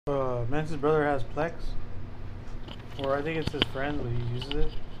Mance's brother has Plex, or I think it's his friend, but he uses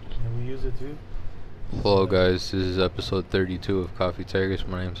it, and we use it too. Hello guys, this is episode 32 of Coffee Tigers.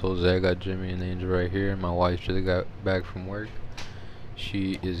 My name's Jose. I got Jimmy and Angel right here. My wife just got back from work.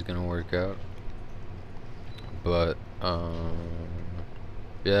 She is gonna work out. But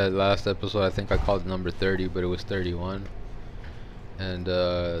yeah, last episode I think I called number 30, but it was 31. And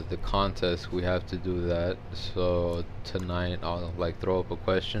the contest, we have to do that. So tonight I'll throw up a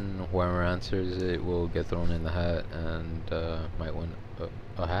question. Whoever answers it will get thrown in the hat and might win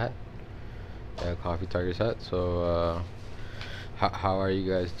a hat. Yeah, Coffee Tigers hat. So how are you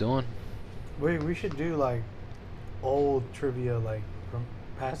guys doing? We should do like old trivia, like from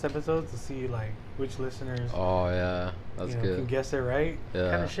past episodes, to see like which listeners Oh yeah, that's can good. guess it right,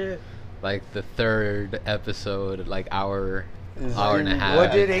 Yeah. kind of shit. Like the third episode, like hour It's and a like, half.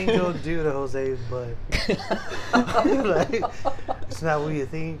 What did Angel do to Jose's butt? Like, it's not what you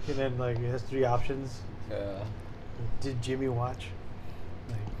think, and then like it has three options. Yeah. Did Jimmy watch?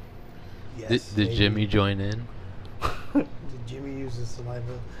 Like, Did, yes. did maybe. Jimmy join in? Did Jimmy use his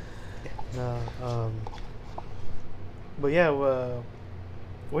saliva? No. But yeah,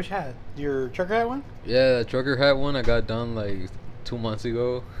 which hat? Your trucker hat one? Yeah, the trucker hat one I got done like 2 months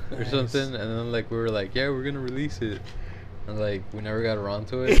ago or Nice. something, and then like we were like, yeah, we're gonna release it, and like we never got around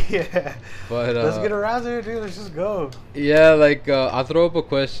to it. Yeah. But Let's get around to it, dude. Let's just go. yeah, like I'll throw up a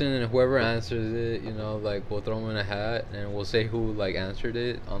question, and whoever answers it, you know, like we'll throw them in a hat, and we'll say who like answered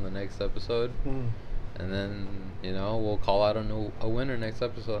it on the next episode, and then you know we'll call out a winner next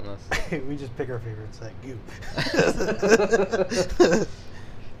episode. And that's We just pick our favorites, like you.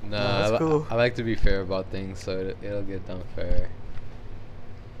 Nah, that's cool. I like to be fair about things, so it'll get done fair.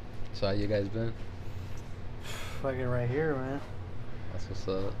 So how you guys been? Fucking right here, man. That's what's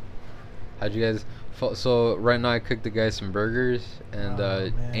up. How'd you guys? So right now I cooked the guys some burgers, and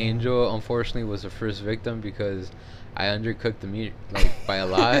Oh, man. Angel unfortunately was the first victim because I undercooked the meat like by a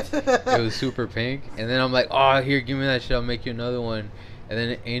lot. It was super pink, and then I'm like, oh here, give me that shit. I'll make you another one. And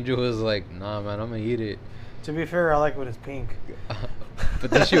then Angel was like, nah man, I'm gonna eat it. To be fair, I like when it's pink. But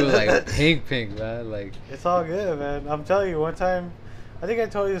then she was like pink man, like. It's all good, man. I'm telling you, one time, I think I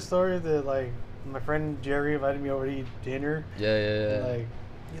told you the story that like my friend Jerry invited me over to eat dinner. Yeah. And, like,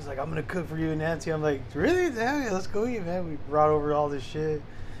 he's like, I'm gonna cook for you and Nancy. I'm like, really? Yeah, let's go eat, man. We brought over all this shit,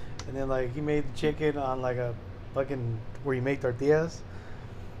 and then like he made the chicken on like a fucking where you make tortillas.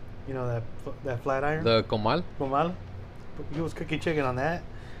 You know that flat iron. The comal? Comal. He was cooking chicken on that,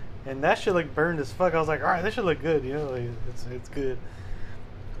 and that shit like burned as fuck. I was like, all right, this should look good, you know, like, it's good.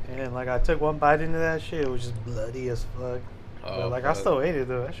 And like I took one bite into that shit, it was just bloody as fuck. Oh, But like I fuck. still ate it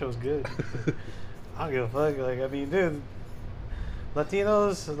though. That shit was good. I don't give a fuck. Like I mean, dude,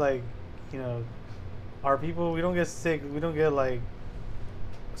 Latinos, like, you know, our people, we don't get sick. We don't get like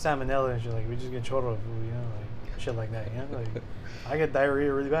salmonella and shit. Like we just get chorro food, you know, like shit like that. You know, like I get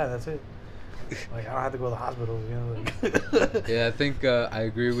diarrhea really bad. That's it. Like I don't have to go to the hospital. You know. Like Yeah, I think I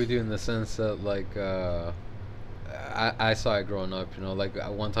agree with you in the sense that like I saw it growing up. You know, like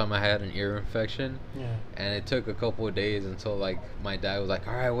one time I had an ear infection, Yeah. and it took a couple of days until like my dad was like,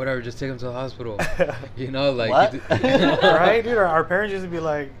 all right, whatever, just take him to the hospital. You know, like What? he did- Right, dude. Our parents used to be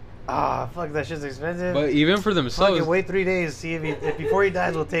like, ah, fuck, that shit's expensive. But even for themselves, Fucking wait 3 days, see if before he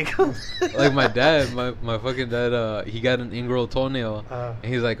dies, we'll take him. like my dad, my fucking dad, he got an ingrown toenail, and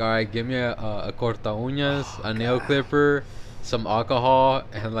he's like, all right, give me a corta uñas, a nail clipper, some alcohol,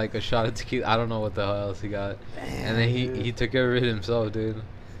 and like a shot of tequila. I don't know what the hell else he got. And then dude. he took care of it himself, dude.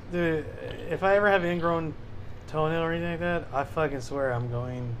 Dude, if I ever have ingrown toenail or anything like that, I fucking swear I'm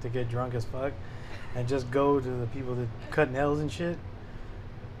going to get drunk as fuck and just go to the people that cut nails and shit.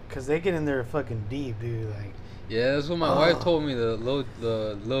 Cause they get in there fucking deep, dude. Like Yeah, that's what my wife told me. The low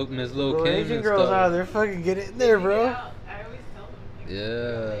Miss Lil little Kim Asian and girls stuff. out there fucking get in there, bro. I always tell them. Like,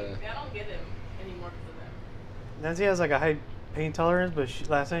 Yeah. I don't get them anymore because of them. Nancy has like a high pain tolerance, but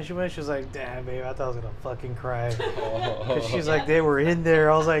last time she went, she was like, "Damn, babe, I thought I was gonna fucking cry." Cause she's like, they were in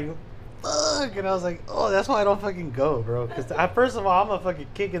there. I was like, "Fuck," and I was like, "Oh, that's why I don't fucking go, bro." Cause first of all, I'm a fucking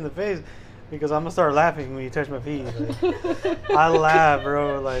kick in the face. Because I'm gonna start laughing when you touch my feet. Like, I laugh,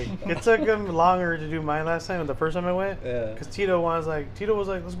 bro. Like it took him longer to do mine last time than the first time I went. Yeah. Cause Tito was like,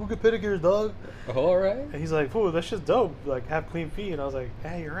 let's go get pedicures, dog. All right. And he's like, fool, that's just dope. Like have clean feet. And I was like,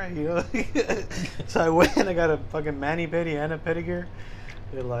 yeah, you're right. You know. So I went and I got a fucking mani pedi and a pedicure.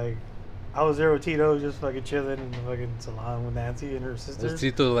 And like, I was there with Tito, just fucking chilling in the fucking salon with Nancy and her sister. Was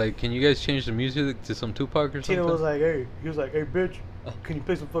Tito like, can you guys change the music to some Tupac or something? Tito was like, hey, bitch, can you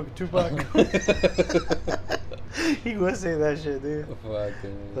play some fucking Tupac? He would say that shit, dude.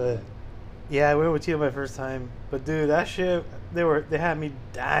 Fucking. But Yeah, I went with Tia my first time, but dude, that shit, they had me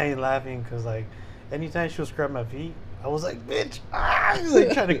dying laughing because like, anytime she would scrub my feet, I was like, bitch,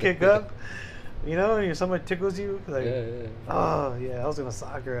 like trying to kick up, you know, and someone tickles you, like, Yeah. oh yeah, I was gonna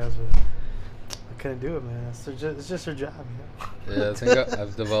sock her ass, but I couldn't do it, man. It's just her job, you know. Yeah, I think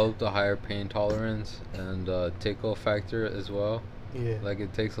I've developed a higher pain tolerance and tickle factor as well. Yeah. Like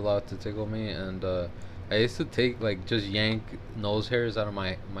it takes a lot to tickle me, and I used to take like just yank nose hairs out of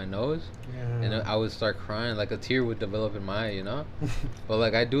my nose, and I would start crying. Like a tear would develop in my eye, you know. But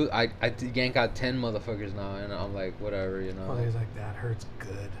like I yank out 10 motherfuckers now, and I'm like whatever, you know. Oh, he's like, that hurts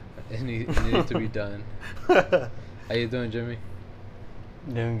good. It needed to be done. How you doing, Jimmy?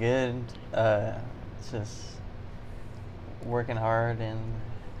 Doing good. Just working hard and.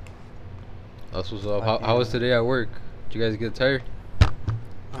 That's what's up. How was today at work? Did you guys get tired?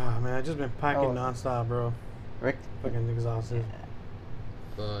 Oh man, I just been packing nonstop, bro. Rick. Fucking exhausted.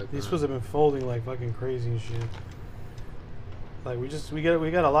 Fuck, These man. fools have been folding like fucking crazy and shit. Like we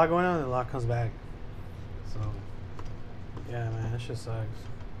got a lot going on and a lot comes back. So yeah, man, that shit sucks.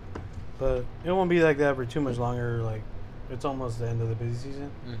 But it won't be like that for too much longer. Like it's almost the end of the busy season,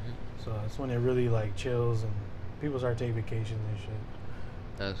 so that's when it really like chills and people start taking vacations and shit.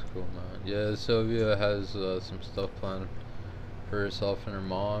 That's cool, man. Yeah, Sylvia has some stuff planned for herself and her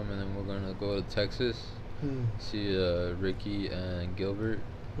mom, and then we're gonna go to Texas, see Ricky and Gilbert,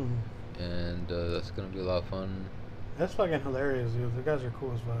 and that's gonna be a lot of fun. That's fucking hilarious, dude. The guys are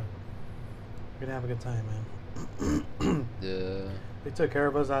cool as fuck. We're gonna have a good time, man. Yeah. They took care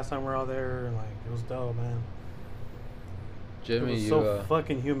of us last time we were all there, and like it was dope, man. Jimmy, it was you so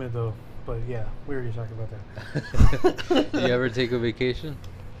fucking humid though. But yeah, we already talked about that. you ever take a vacation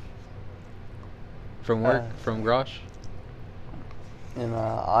from work, from Grosh? In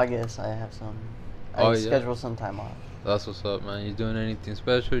August, I have some. Oh, I yeah? schedule some time off. That's what's up, man. You doing anything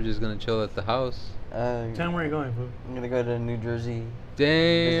special? Or just gonna chill at the house? Tell him where you're going, fool. I'm gonna go to New Jersey.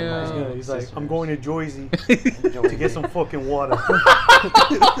 Damn. He's like, I'm going to Jersey Jersey. to get some fucking water.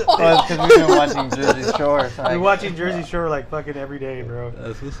 Well, because we've been watching Jersey Shore. So We're watching Jersey Shore like fucking every day, bro.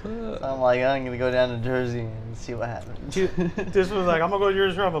 That's what's So up. I'm like, I'm gonna go down to Jersey and see what happens. This was like, I'm gonna go to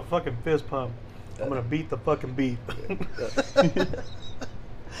Jersey Shore. I'm gonna fucking fist pump. I'm gonna beat the fucking beat.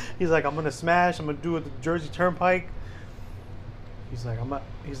 He's like, I'm gonna smash. I'm gonna do it the Jersey Turnpike. He's like, I'm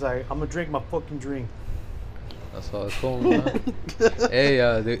gonna drink my fucking drink. That's all it's cool, man. Hey,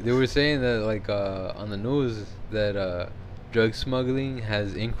 they were saying that like on the news that drug smuggling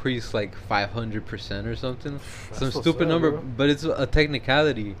has increased like 500% or something. Some what's stupid up, number, bro. but it's a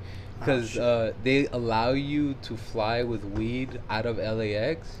technicality because shit. they allow you to fly with weed out of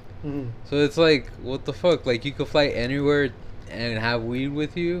LAX. Mhm. So it's like, what the fuck? Like you could fly anywhere and have weed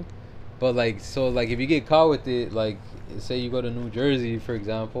with you, but like, so like if you get caught with it, like say you go to New Jersey for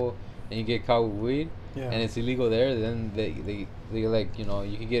example, and you get caught with weed, Yeah. and it's illegal there, then they like, you know,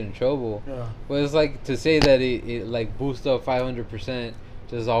 you could get in trouble. Yeah. But it's like to say that it like boosts up 500%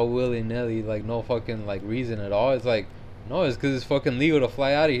 just all willy nilly, like no fucking like reason at all. It's like, no, it's because it's fucking legal to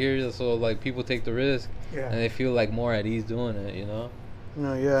fly out of here, so like people take the risk Yeah. and they feel like more at ease doing it, you know.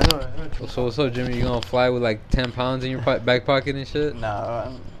 No, yeah, I know. So what's up, Jimmy? You gonna fly with like 10 pounds in your back pocket and shit?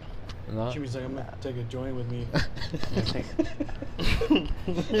 No, No. Jimmy's like, I'm gonna take a joint with me.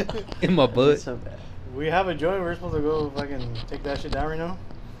 In my butt. so bad. We have a joint. We're supposed to go fucking take that shit down right now.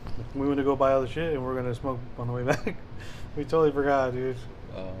 We went to go buy all the shit, and we're gonna smoke on the way back. We totally forgot, dude.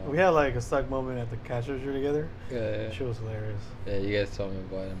 We had like a stuck moment at the cash register together. Yeah, Shit was hilarious. yeah, you guys told me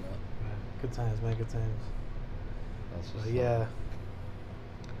about it, man. Good times, man. Good times. That's But what's up. yeah.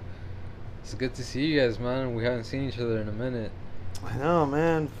 It's good to see you guys, man. We haven't seen each other in a minute. I know,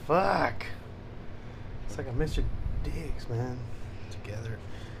 man. Fuck. It's like I missed your dicks, man. Together.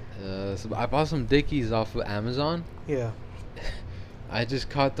 So I bought some Dickies off of Amazon. Yeah. I just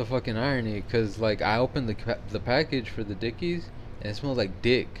caught the fucking irony because, like, I opened the package for the Dickies and it smelled like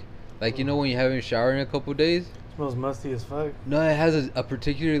dick. Like, you know when you haven't showered in a couple days? Smells musty as fuck. No, it has a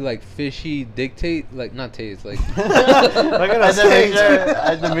particularly, like, fishy like, not taste, like... Look at us saying.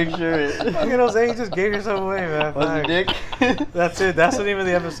 I had to make sure it. Look at us saying. You just gave yourself away, man. Was Fuck. it dick? That's it. That's the name of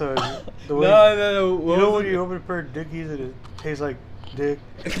the episode. The way, No. You know when you open a pair of Dickies and it tastes like dick?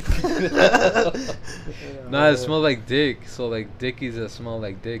 Nah, it smelled like dick. So, like, Dickies that smell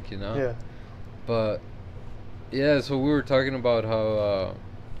like dick, you know? Yeah. But, yeah, so we were talking about how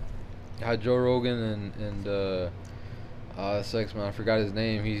Joe Rogan and sex man, I forgot his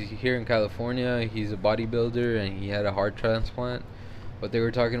name. He's here in California. He's a bodybuilder and he had a heart transplant. But they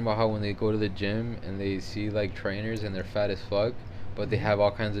were talking about how when they go to the gym and they see like trainers and they're fat as fuck, but they have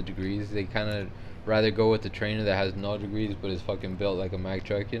all kinds of degrees, they kind of rather go with the trainer that has no degrees but is fucking built like a Mack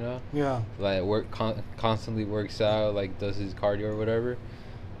truck, you know? Yeah. Like constantly works out, like does his cardio or whatever.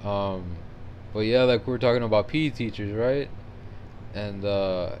 But yeah, like we were talking about PE teachers, right? And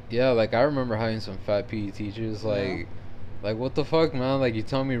yeah, like I remember having some fat PE teachers, like what the fuck, man? Like you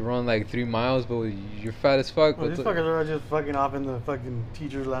tell me to run like 3 miles, but you're fat as fuck. Well, these fuckers are just fucking off in the fucking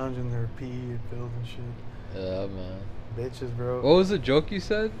teacher's lounge in their PE field and shit. Yeah, man. Bitches, bro. What was the joke you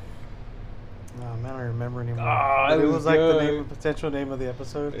said? Oh man, I don't remember anymore. Ah, It it was was like the good. name, potential name of the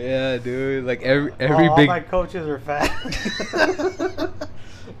episode. Yeah, dude. Like every all big. my coaches are fat.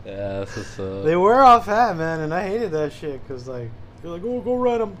 Yeah, that's what's up. They were all fat, man, and I hated that shit because like they're like, oh, go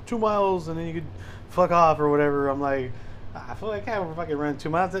run them 2 miles and then you could fuck off or whatever. I'm like, I feel like I can't fucking run 2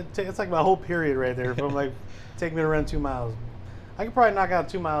 miles. It's like my whole period right there. If I'm like, take me to run 2 miles, I could probably knock out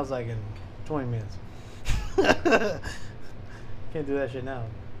 2 miles like in 20 minutes. Can't do that shit now.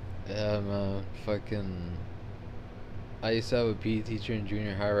 Yeah, man. Fucking. I used to have a PE teacher in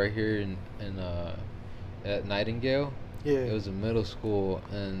junior high right here in at Nightingale. Yeah. It was a middle school,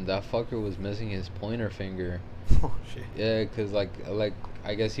 and that fucker was missing his pointer finger. Oh shit. Yeah, cause like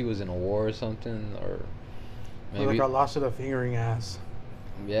I guess he was in a war or something, or Maybe. maybe Like I lost to the fingering ass.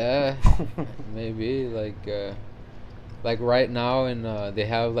 yeah, maybe like right now, and they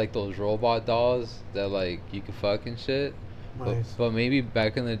have like those robot dolls that like you can fuck and shit. Nice. But maybe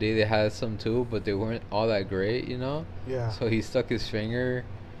back in the day they had some too, but they weren't all that great, you know. Yeah. So he stuck his finger,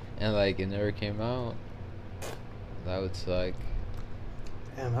 and like it never came out. That would suck.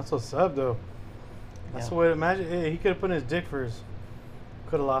 Damn, that's what's up though. That's Yeah. the way. Imagine he could have put in his dick first.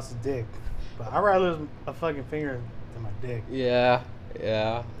 Could have lost his dick, but I'd rather lose a fucking finger than my dick. Yeah,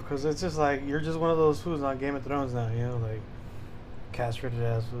 yeah. Because it's just like you're just one of those foods on Game of Thrones now, you know, like castrated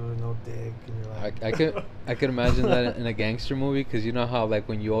ass food, no dick, and you're like. I could imagine that in a gangster movie, because you know how like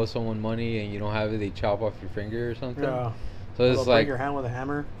when you owe someone money and you don't have it, they chop off your finger or something. Yeah. So it's They'll like break your hand with a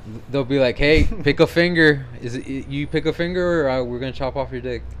hammer. they'll be like, "Hey, pick a finger. Is it you pick a finger, or we're gonna chop off your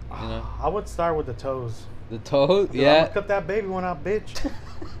dick?" You know, I would start with the toes. the toe. Dude, I'm Yeah, gonna cut that baby one out, bitch.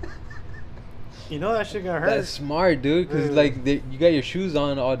 You know that shit gonna hurt. that's smart, dude. Because Dude. like you got your shoes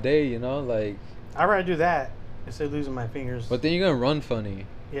on all day, you know, like. I'd rather do that instead of losing my fingers. But then you're gonna run funny.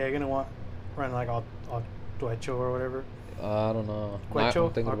 Yeah, you're gonna run like all Duecho or whatever. I don't know. Cuecho?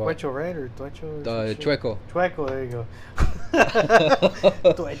 I'm thinking Or about Cuecho, right? Or Duecho? Or some shit? Chueco. Chueco, there you go.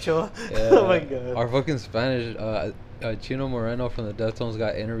 Duecho. Yeah. Oh my god. Our fucking Spanish, Chino Moreno from the Deftones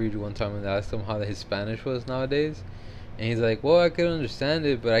got interviewed one time and they asked him how his Spanish was nowadays. And he's like, well, I could understand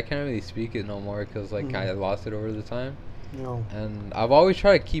it, but I can't really speak it no more because like I lost it over the time. No. And I've always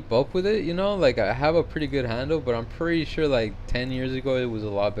tried to keep up with it, you know? Like I have a pretty good handle, but I'm pretty sure like 10 years ago it was a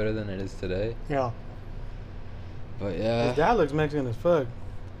lot better than it is today. Yeah. But yeah. His dad looks Mexican as fuck.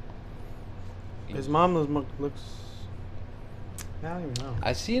 His mom looks. I don't even know.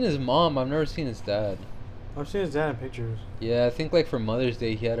 I've seen his mom, I've never seen his dad. I've seen his dad in pictures. Yeah, I think like for Mother's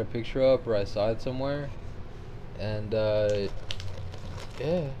Day he had a picture up, or I saw it somewhere. And yeah,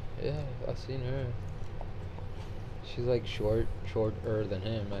 I've seen her. She's like shorter than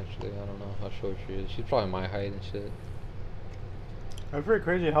him actually. I don't know how short she is. She's probably my height and shit. It's pretty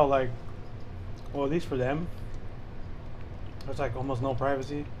crazy how like, well, at least for them, there's like almost no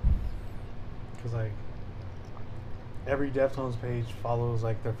privacy. Cause like every Deftones page follows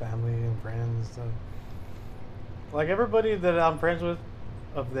like their family and friends and stuff. Like everybody that I'm friends with,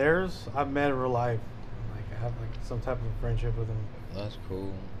 of theirs, I've met in real life. Like I have like some type of friendship with them. That's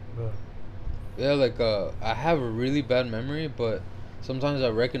cool. But Yeah, like I have a really bad memory, but sometimes I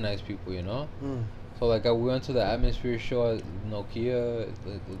recognize people, you know. So like we went to the Atmosphere show at Nokia,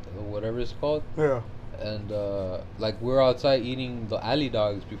 whatever it's called. yeah. And like we were outside eating the alley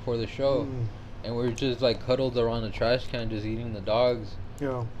dogs before the show, and we were just like huddled around the trash can just eating the dogs.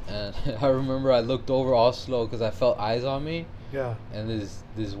 Yeah. And I remember I looked over all slow because I felt eyes on me, Yeah. and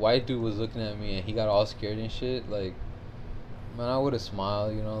this white dude was looking at me and he got all scared and shit. Like, man, I would have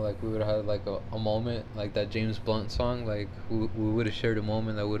smiled, you know, like we would have had like a moment like that James Blunt song, like we would have shared a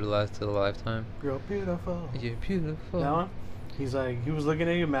moment that would have lasted a lifetime. You're beautiful. You're beautiful. That one? He's like, he was looking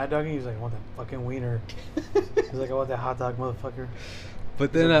at you, mad dogging. He's like, I want that fucking wiener. He's like, I want that hot dog, motherfucker.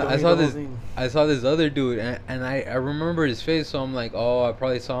 But He's then like, I "Don't saw eat the this. whole thing." I saw this other dude, and I remember his face, so I'm like, oh, I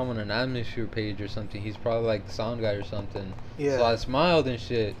probably saw him on an Atmosphere page or something. He's probably like the sound guy or something. Yeah. So I smiled and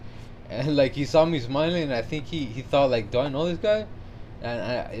shit, and like he saw me smiling, and I think he thought like, do I know this guy?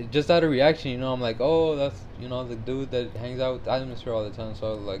 And just out of reaction, you know, I'm like, oh, that's, you know, the dude that hangs out with Atmosphere all the time.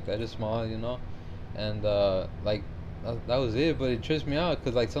 So like I just smiled, you know, and like that was it. But it trips me out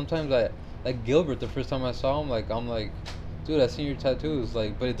because like sometimes like Gilbert, the first time I saw him, like I'm like, dude, dude, I seen your tattoos,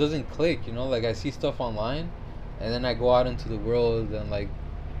 like, but it doesn't click, you know, like I see stuff online, and then I go out into the world and like,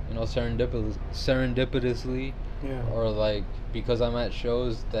 you know, serendipitously, Yeah. or like because I'm at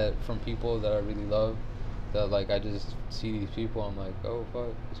shows that from people that I really love, that like I just see these people, I'm like, oh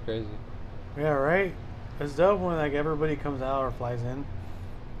fuck, it's crazy. Yeah, right. It's dope when like everybody comes out or flies in.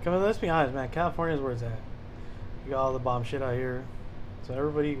 Come on, let's be honest, man. California's where it's at. You got all the bomb shit out here. So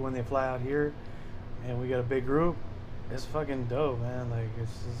everybody, when they fly out here, and we got a big group, it's fucking dope, man. Like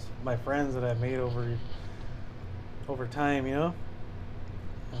it's just my friends that I've made over time, you know.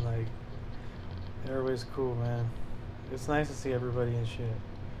 And like everybody's cool, man. It's nice to see everybody and shit.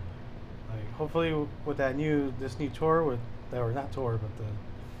 Like hopefully with this new tour or not tour, but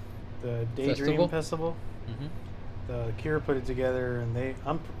the Daydream Festival. Mm-hmm. The Cure put it together, and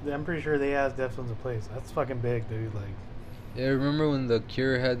I'm pretty sure they asked Deftones to play. So that's fucking big, dude. Like Yeah, remember when the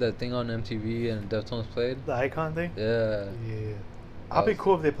Cure had that thing on MTV and Deftones played? the Icon thing. Yeah. Yeah. I'll be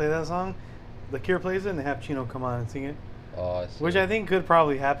cool if they play that song. The Cure plays it, and they have Chino come on and sing it. Oh, I see. Which I think could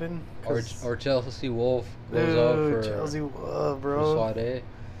probably happen. Or Chelsea Wolf goes up for Chelsea Wolf, for bro. soiree.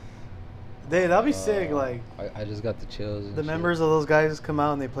 That'd be sick. Like I just got the chills. And the shit. members of those guys come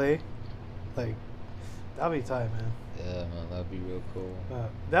out and they play. Like that'd be tight, man. Yeah, man, that'd be real cool.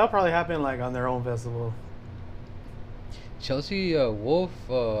 That'll probably happen like on their own festival. Chelsea Wolf,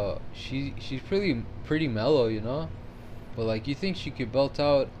 she's pretty mellow, you know, but like you think she could belt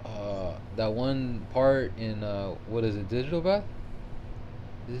out that one part in what is it, Digital Bath?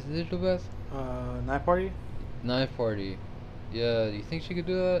 Is it Digital Bath? Night Party. Knife Party. Yeah, do you think she could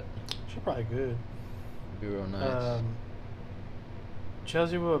do that? She probably could. Be real nice.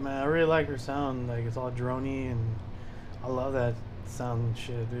 Chelsea Wood, man, I really like her sound. Like it's all droney, and I love that sound and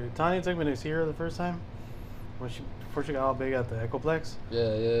shit, dude. Tanya took me to see her the first time before she got all big at the Echoplex.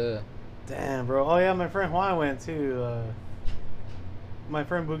 Yeah. Damn, bro. Oh yeah, my friend Juan went too. My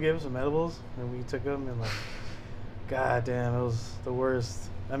friend Boo gave us some edibles, and we took them, and like, god damn, it was the worst.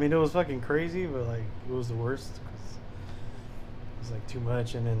 I mean, it was fucking crazy, but like, it was the worst. It was like too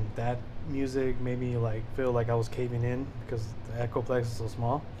much, and then that music made me like feel like I was caving in because the Echoplex is so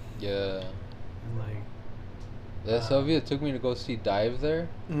small. Yeah. And like, Yeah, Sylvia took me to go see Dive there.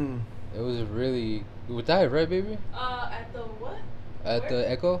 It was really with Dive, right, baby? At the what? At Where? the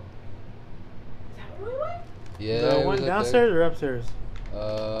Echo. Is that where we went? Yeah. the it one was at downstairs or upstairs?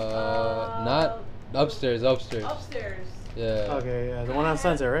 Not upstairs. Upstairs. Yeah. Okay, yeah, the one on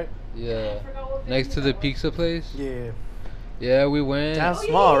Sunset, right? Yeah. I forgot what Next to venue the that was. pizza place. Yeah. Yeah, we went. That's Oh,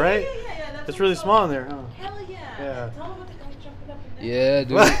 small, yeah, right? Yeah, that's It's what really we saw. small in there, huh? Hell yeah. Yeah. Tell them about the guy jumping up and down. Yeah,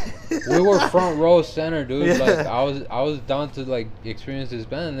 dude. We were front row center, dude. Yeah. Like I was down to like experience this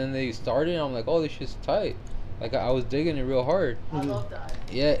band, and then they started. And I'm like, oh, this shit's tight. Like I was digging it real hard. I love that.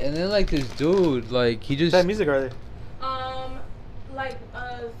 Yeah, and then like this dude, like he What just. type of music are they? Like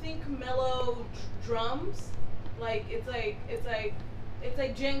think mellow drums. Like it's like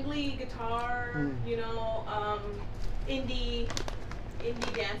jangly guitar. You know, indie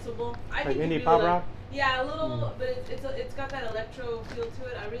danceable. I Like think you indie really pop like, rock? Yeah, a little, but it's got that electro feel to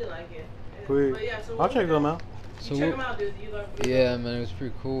it. I really like it. Sweet. But yeah, so I'll check them out. So You check we- them out, dude. You love. Yeah, man, it was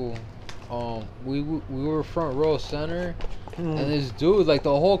pretty cool. We were front row center, and this dude, like the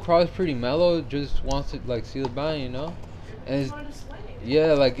whole crowd's pretty mellow, just wants to like see the band, you know. And Just it's, wanted to sway.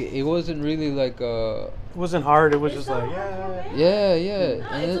 yeah, like it wasn't really like It wasn't hard. It was It's just not like hardcore, man. yeah. No,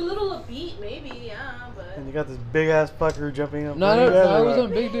 And it's a then- little upbeat, maybe, yeah, but. and you got this big ass fucker jumping up. No, Yeah, I right.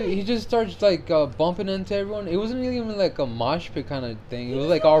 wasn't big dude. He just starts like bumping into everyone. It wasn't even like a mosh pit kind of thing. It was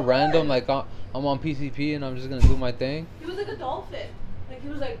like all random. Like I'm on PCP and I'm just gonna do my thing. He was like a dolphin. Like he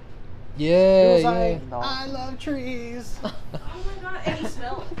was like, Yeah, It was yeah. like, No. I love trees. oh my god, and he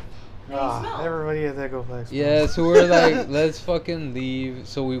smelled. And he smelled. Everybody at Echoplex. Yeah, so we're like, let's fucking leave.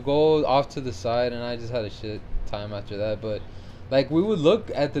 So we go off to the side, and I just had a shit time after that. But like, we would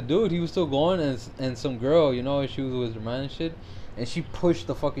look at the dude; he was still going, and some girl, you know, she was with her man and shit, and she pushed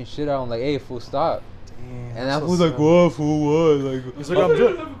the fucking shit out. I'm like, hey, fool, stop. Damn, And that's I so was like, sad. what, fool, what? Like, He's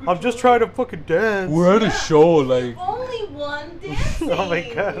like, I'm just trying to fucking dance. we're at a show, like. Only one dancing. Oh my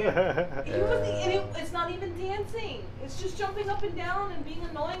god. He was and it's not even dancing. It's just jumping up and down and being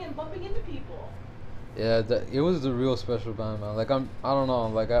annoying and bumping into people. Yeah, it was the real special band, man. Like I don't know,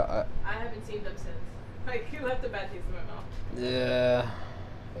 like I haven't seen them since. Like he left a bad taste in my mouth. yeah,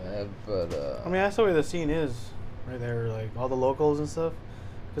 but I mean, that's the way the scene is, right there. Like all the locals and stuff.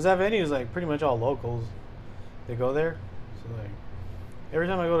 Because that venue is like pretty much all locals. They go there, so like every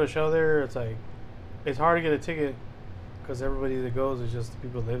time I go to a show there, it's like it's hard to get a ticket because everybody that goes is just the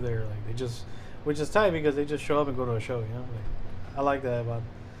people that live there. Like they just, which is tight because they just show up and go to a show. You know, like I like that about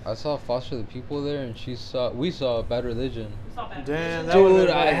I saw Foster the People there, and we saw Bad Religion. It's not bad. Damn, that Dude, was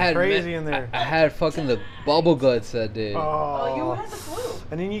I had crazy in there. I had fucking the bubble guts that day. Oh, you Oh, had the flu.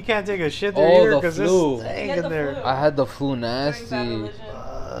 and then you can't take a shit there Oh, either the because flu. this thing You had in the there. flu. I had the flu During Bad nasty. Religion.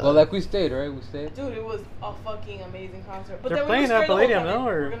 Well, like we stayed, right? We stayed. Dude, it was a fucking amazing concert. But They're then playing we were at scared the whole Palladium, time. no,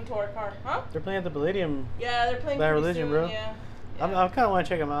 or- We're gonna tow our car, huh? They're playing at the Palladium. Yeah, they're playing. Bad pretty Religion, soon, bro. Yeah. I kind of want to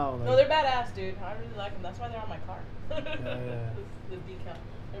check them out. No, they're badass, dude. I really like them. That's why they're on my car. yeah. The decal.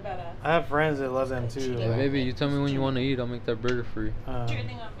 They're badass. I have friends that love them too. Hey, like, baby, you tell me when you want to eat. I'll make that burger for you. Chicken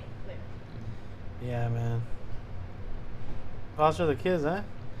thing on me later. Yeah, man. Foster the kids, huh?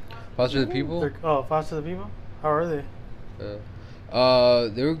 Foster the People. Foster the people. How are they?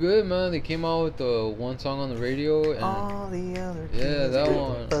 They were good, man. They came out with the one song on the radio, and All the other kids. Yeah, that get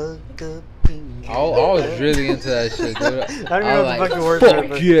one. the fuck up in I was really into that shit, dude. I don't even know was what like, the fucking words are, fuck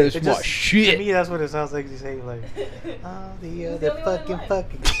but yeah, it it's my just- shit. To me, that's what it sounds like. You say like, all the Who's other the only one in line?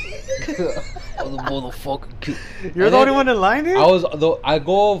 fucking. Oh, the motherfucking kid. You're And the only then one in line, dude. I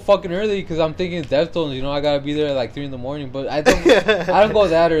go fucking early because I'm thinking Deftones. You know, I gotta be there at like 3 in the morning. But I don't go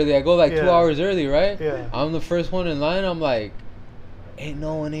that early. I go like 2 Yeah. hours early, right? Yeah. I'm the first one in line. I'm like, ain't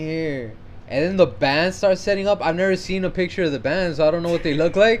no one here. And then the band starts setting up. I've never seen a picture of the band, so I don't know what they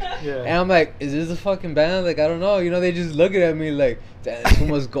look like. Yeah. And I'm like, is this a fucking band? Like, I don't know. You know, they just looking at me like, damn, this one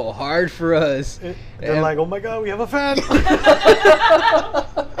must go hard for us. They're And- like, oh my god, we have a fan.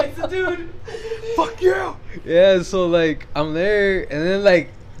 It's a dude. Fuck you. Yeah, so like I'm there, and then like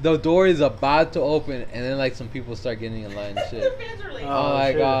the door is about to open, and then like some people start getting in line and Their shit. fans are late. Oh, I'm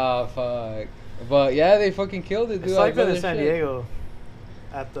like, shit. ah, fuck. But yeah, they fucking killed it, dude. It's I like that love in their San shit. Diego,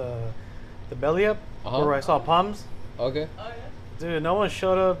 at the Belly Up, Uh-huh. where I saw Palms. Okay. Oh yeah. Dude, no one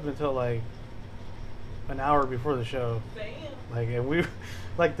showed up until like an hour before the show. Damn. Like, and we,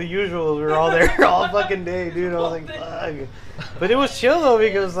 like the usual, we were all there all fucking day, dude. I was like, fuck. But it was chill though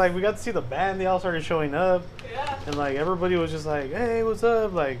because like we got to see the band. They all started showing up, Yeah. and like everybody was just like, hey, what's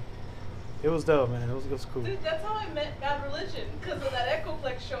up? Like, it was dope, man. It was cool. Dude, that's how I met Bad Religion. Because of that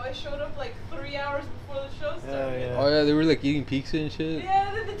Echoplex show. I showed up like 3 hours before the show started. Yeah. Oh yeah, they were like eating pizza and shit. Yeah,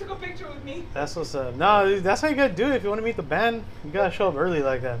 then they took a picture with me. That's what's up. No, dude, that's how you gotta do it. If you want to meet the band, you gotta show up early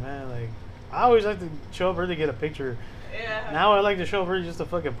like that, man. Like, I always like to show up early to get a picture. Yeah. Now I like to show up early just to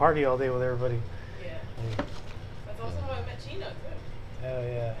fucking party all day with everybody. Yeah. Like, That's also how I met Chino too. hell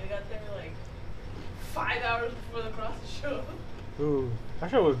yeah. I got there like 5 hours before the Crosses show. Ooh,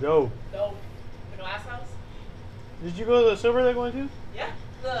 that show was dope. No. The Glass House? Did you go to the Silver Lake one too? Yeah.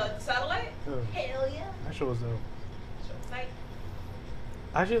 The satellite? Oh, Hell yeah. that show was dope. Show was tight.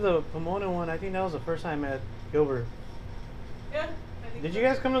 Actually, the Pomona one, I think that was the first time I met Gilbert. Yeah. I think Did so. you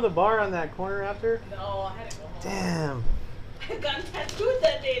guys come to the bar on that corner after? No, I had to go home. Damn. I got tattooed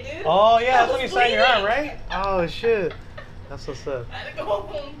that day, dude. Oh yeah, I that's when you was signed your arm, bleeding. right? Oh shit. That's what's up. I had to go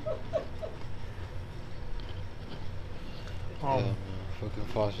home. Oh. Yeah, man. Fucking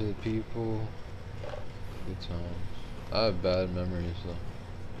Foster the People. Good times. I have bad memories though.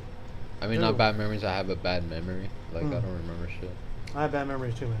 I mean, Ooh. not bad memories. I have a bad memory. Like I Hmm. don't remember shit. I have bad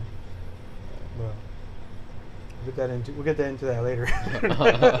memories too, man. Well, we'll get that into that later.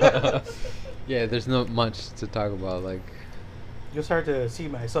 Yeah, there's not much to talk about. Like, You'll start to see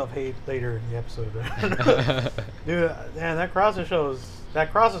myself hate later in the episode. Dude, man, that Crosses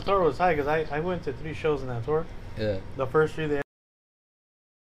tour was high because I went to 3 shows in that tour. yeah. The first 3 they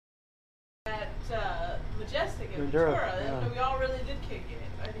At Majestic in Ventura, Ventura. yeah. And we all really did kick it.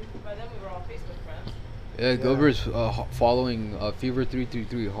 I think by then we were all Facebook friends. Yeah, Gilbert's following Fever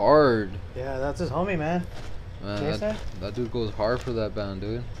 333 hard. Yeah, that's his homie, man. Man, Jason? that dude goes hard for that band,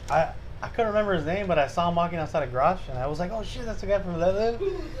 dude. I couldn't remember his name, but I saw him walking outside of Garage, and I was like, oh shit, that's the guy from Leather,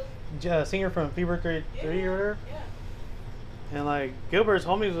 singer from Fever 333 or whatever. Yeah. And like Gilbert's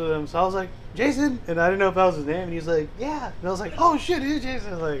homies with him, so I was like, Jason, and I didn't know if that was his name, and he's like, yeah, and I was like, oh shit, it is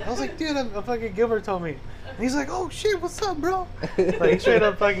Jason. Like, I was like, dude, I'm fucking Gilbert told me, and he's like, oh shit, what's up, bro? Like he straight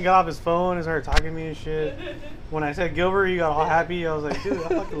up fucking got off his phone and started talking to me and shit. When I said Gilbert, he got all happy. I was like, dude, I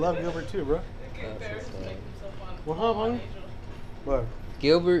fucking love Gilbert too, bro. Okay, That's Ferris what's was up. making himself on. What up, on homie? Angel. What?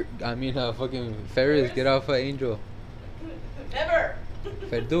 Gilbert, fucking Ferris, get off of Angel. Never.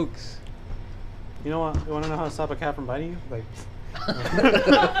 Ferdux. You know what? You want to know how to stop a cat from biting you? Like,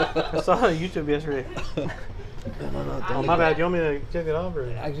 I saw it on YouTube yesterday. Oh, my bad. You want me to check it off or?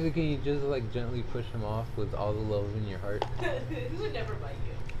 Actually, can you just like gently push him off with all the love in your heart? He would never bite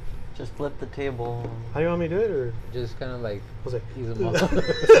you. Just flip the table. How do you want me to do it or? Just kind of like Was it? he's a muscle.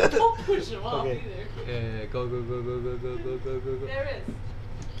 Don't push him off Okay. either. Yeah, go, go, go, go, go, go, go, go, go, go. There is.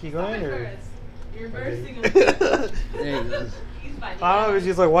 Keep Stop going it, or? Ferris. You're embarrassing him. Yeah. He's fine. I don't know,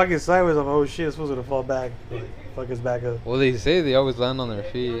 she's like walking sideways. I'm oh shit, it's supposed to fall back. Like, fuck his back up. Well, they say they always land on their He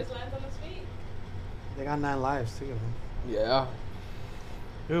feet. always lands on his feet. They got 9 lives too, man. Yeah.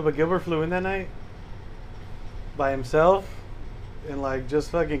 Dude, but Gilbert flew in that night by himself and like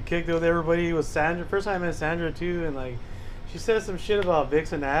just fucking kicked it with everybody. He was Sandra. First time I met Sandra too, and like she said some shit about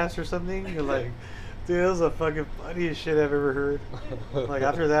Vixen ass or something. And like, dude, it was the fucking funniest shit I've ever heard. Like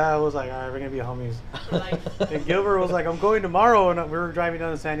after that, I was like, all right, we're gonna be homies. For life. And Gilbert was like, I'm going tomorrow, and we were driving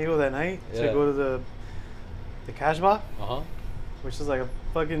down to San Diego that night to Yeah. go to the Cash Bar, Uh-huh. which is like a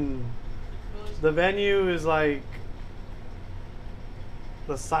fucking. The venue is like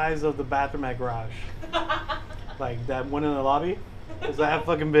the size of the bathroom at Garage. Like that one in the lobby. It's that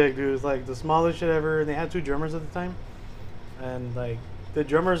fucking big, dude. It's like the smallest shit ever. And they had 2 drummers at the time. And like the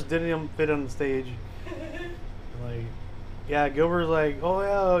drummers didn't even fit on the stage. Like, yeah, Gilbert's like, oh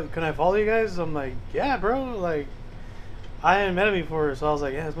yeah, can I follow you guys? I'm like, yeah, bro. Like, I hadn't met him before, so I was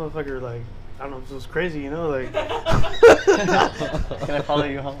like, yeah, this motherfucker, like, I don't know, this was crazy, you know, like. Can I follow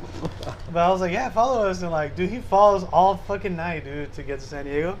you home? But I was like, yeah, follow us. And like, dude, he follows all fucking night, dude, to get to San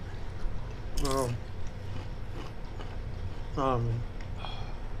Diego.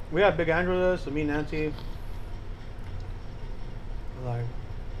 We had Big Andrew with us, so me and Nancy. Like,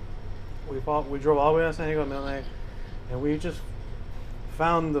 we drove all the way to San Diego at midnight, and we just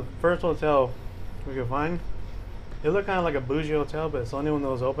found the first hotel we could find. It looked kind of like a bougie hotel, but it's the only one that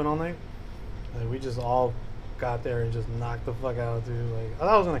was open all night. And we just all got there and just knocked the fuck out, dude. Like, I thought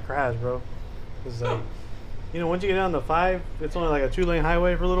I was gonna crash, bro. Cause like, you know, once you get down the 5, it's only like a 2-lane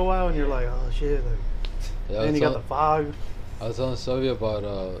highway for a little while, and you're like, oh shit. Like, Yeah, then you got the fog. I was telling Sylvia about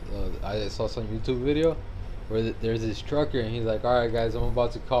I saw some YouTube video where there's this trucker and he's like, all right guys, I'm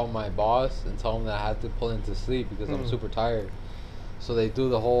about to call my boss and tell him that I have to pull into sleep because I'm super tired. So they do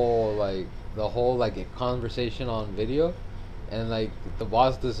the whole conversation on video, and like the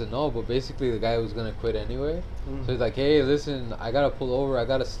boss doesn't know, but basically the guy was gonna quit anyway. So he's like, hey, listen, I gotta pull over, I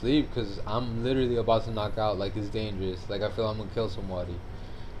gotta sleep because I'm literally about to knock out. Like, it's dangerous. Like, I feel I'm gonna kill somebody.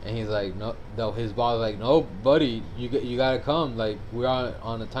 And he's like, no, his boss was like, no, buddy, you gotta come. Like, we're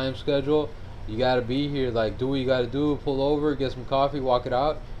on a time schedule. You gotta be here. Like, do what you gotta do. Pull over, get some coffee, walk it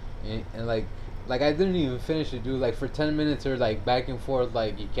out. And like I didn't even finish it, dude. Like, for 10 minutes, they're like back and forth.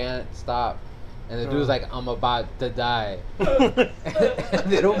 Like, you can't stop. And the dude's like, I'm about to die. And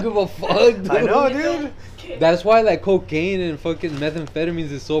they don't give a fuck, dude. I know, dude. That's why like cocaine and fucking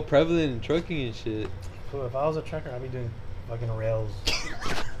methamphetamines is so prevalent in trucking and shit. Cool. If I was a trucker, I'd be doing fucking rails.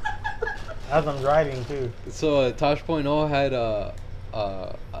 As I'm driving too. So Tosh.0 had a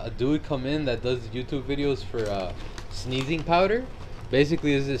dude come in that does YouTube videos for sneezing powder.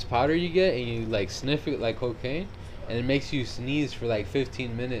 Basically, it's this powder you get and you like sniff it like cocaine, and it makes you sneeze for like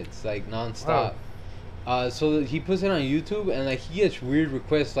 15 minutes, like nonstop. So he puts it on YouTube, and like he gets weird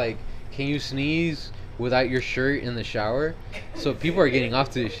requests like, "Can you sneeze without your shirt in the shower?" So people are getting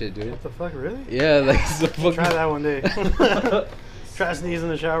off to this shit, dude. What the fuck, really? Yeah, like so fucking. Try that one day. Try sneeze in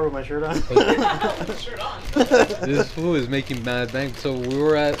the shower with my shirt on. Shirt on. This fool is making mad bank. So we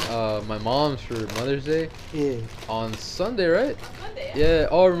were at my mom's for Mother's Day Yeah. on Sunday, right? Sunday, Yeah.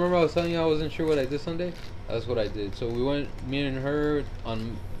 Oh, remember I was telling you I wasn't sure what I did Sunday? That's what I did. So we went, me and her,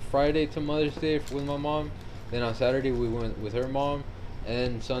 on Friday to Mother's Day with my mom. Then on Saturday we went with her mom.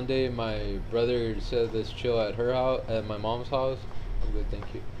 And then Sunday my brother said let's chill at her house, at my mom's house. I'm good,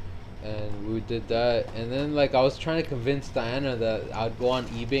 thank you. And we did that. And then like I was trying to convince Diana that I'd go on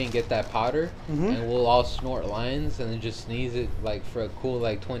eBay and get that powder. And we'll all snort lines and then just sneeze it like for a cool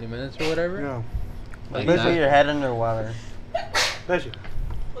like 20 minutes or whatever. Yeah. Like Especially that. your head underwater. Bet you.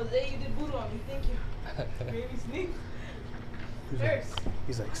 Jose, you did voodoo on me. Thank you. Maybe sneeze. First.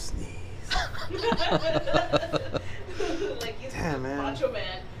 He's like, sneeze. Like he's Damn, man. Macho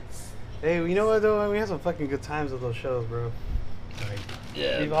Man. Hey, you know what though? We had some fucking good times with those shows, bro. Like,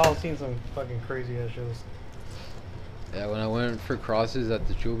 Yeah. we've all seen some fucking crazy ass shows. Yeah, when I went for crosses at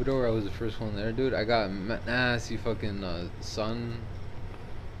the Troubadour, I was the first one there, dude. I got nasty fucking sunburnt.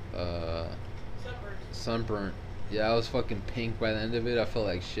 Yeah, I was fucking pink by the end of it. I felt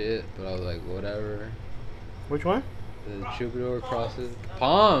like shit, but I was like, whatever. Which one? The Troubadour crosses.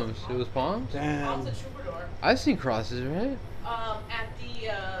 Palms. It was Palms? Damn. Mom's a troubadour. I've seen crosses, right? At the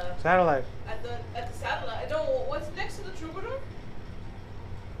Satellite. at the satellite. No, what's next to the troubadour?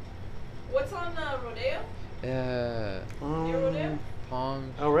 What's on Rodeo? Yeah. Near Rodeo?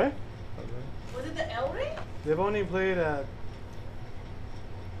 Palms. El Rey? Was it the El Rey? They've only played at.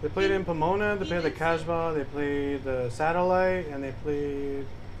 They played in Pomona. They played the Casbah. They played the Satellite, and they played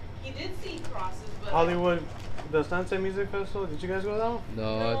He did see crosses, but Hollywood, the Sunset Music Festival. Did you guys go to that one?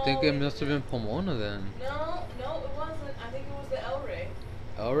 No, I think it must have been Pomona then. No, it wasn't. I think it was the El Rey.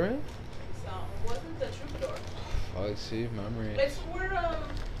 El Rey? So it wasn't the Troubadour. Oh, I see. Memory. It's where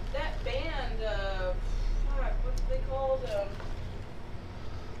that band fuck, what's they called I'm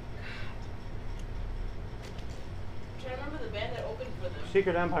trying to remember the band that opened for them.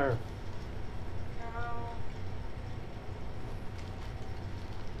 Secret Empire. No.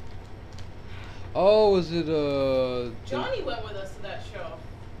 Oh, was it Johnny went with us to that show.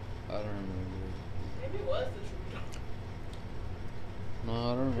 I don't remember. Maybe it was the Troubadour. No, I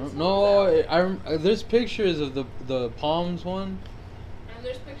don't remember. Which No, one was there's pictures of the Palms one. And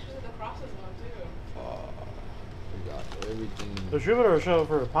there's pictures of the crosses one too. Forgot everything. The Troubadour show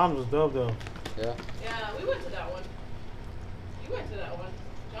for Palms was dope though. Yeah. Yeah, we went to that one. You went to that one.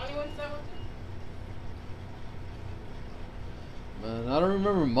 Johnny went to that one too? Man, I don't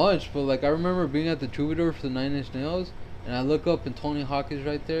remember much, but like I remember being at the Troubadour for the Nine Inch Nails, and I look up and Tony Hawk is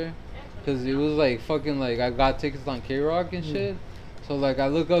right there, cause it was like fucking like I got tickets on K Rock and shit. So like I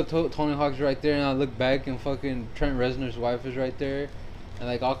look up Tony Hawk's right there, and I look back and fucking Trent Reznor's wife is right there, and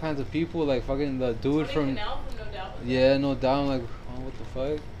like all kinds of people, like fucking the dude Tony from Canal from No Doubt was yeah, No Doubt. I'm like, oh, what the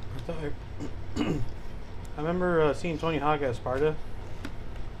fuck? I remember seeing Tony Hawk at Sparta.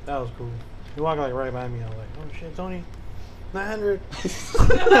 That was cool. He walked like right by me. I was like, oh shit, Tony. 900.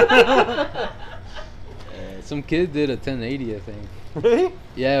 Some kid did a 1080, I think. Really?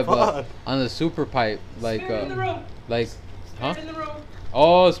 Yeah, but Fuck. on the super pipe, like Spirit in the room. like, huh? Spirit in the room.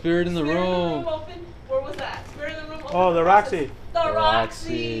 Oh, Spirit in the Spirit Room. in the room open. Where was that? Spirit in the room open. Oh, the crosses. Roxy. The Roxy.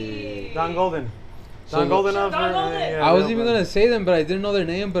 Roxy. Don Golden. So Don Golden Don up for Golden. yeah, I was yeah, even but- gonna say them, but I didn't know their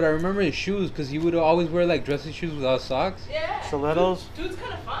name. But I remember his shoes because he would always wear like dressy shoes without socks. Yeah. Stilettos. Dude's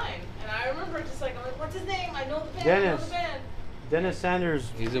kind of fine. And I remember just like, I'm like, what's his name? I know the band. Dennis. I know the band. Dennis Sanders.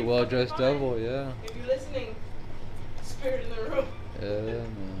 He's a well-dressed devil, yeah. If you're listening, Spirit in the room. Yeah,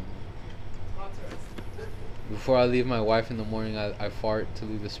 man. Sponsor us. Before I leave my wife in the morning, I fart to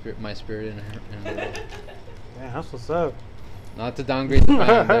leave my spirit in her room. Man, that's what's up. Not to downgrade the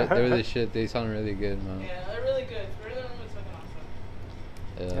band, they're the shit. They sound really good, man. Yeah, they're really good. Spirit in the room is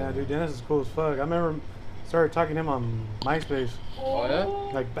fucking awesome. Yeah, dude, Dennis is cool as fuck. I remember started talking to him on MySpace. Oh, yeah?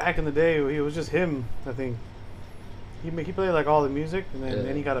 Like back in the day, it was just him. I think he played like all the music, and then, Yeah.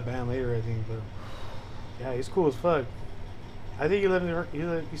 then he got a band later. I think, but yeah, he's cool as fuck. I think he lived in he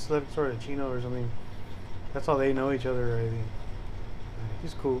used to live sort of Chino or something. That's how they know each other. I think. Yeah,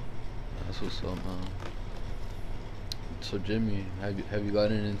 he's cool. That's what's up, man. So Jimmy, have you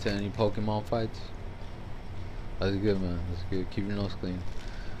gotten into any Pokemon fights? That's good, man. That's good. Keep your nose clean.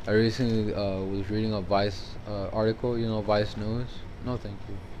 I recently was reading a Vice article. You know, Vice News. No, thank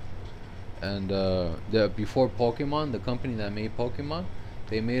you. And before Pokemon, the company that made Pokemon,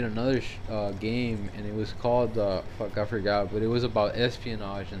 they made another game, and it was called fuck, I forgot, but it was about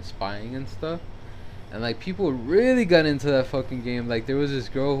espionage and spying and stuff. And like people really got into that fucking game. Like there was this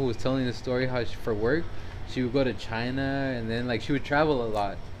girl who was telling the story how for work she would go to China, and then like she would travel a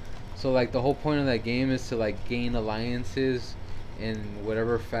lot. So like the whole point of that game is to like gain alliances in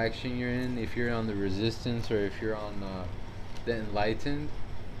whatever faction you're in. If you're on the Resistance or if you're on the Enlightened,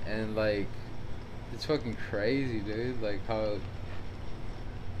 and like it's fucking crazy, dude. Like how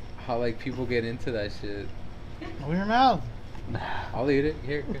like people get into that shit. Open your mouth. I'll eat it.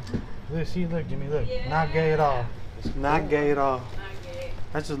 Here. Look, see, look, Jimmy, look. Yeah. Not gay at all. It's not gay at all. Not gay.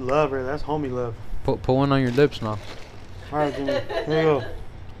 That's just love, right? That's homie love. Put one on your lips now. All right, Jimmy. Here you go.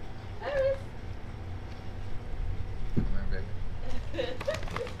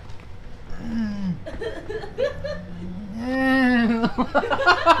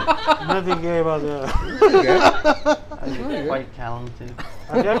 Nothing gay about that. I'm quite talented.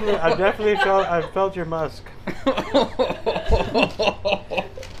 I definitely felt your musk.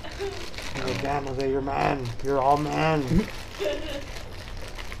 Oh, damn, Jose, you're man. You're all man.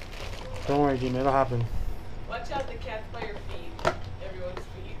 Don't worry, Jimmy, it'll happen. Watch out, the cat's by your feet. Everyone's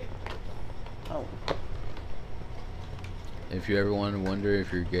feet. Oh. If you ever want to wonder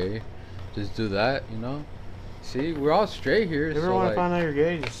if you're gay, just do that, you know? See, we're all straight here. If you ever so want to like, find out you're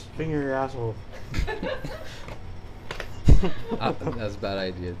gay, just finger your asshole. that's a bad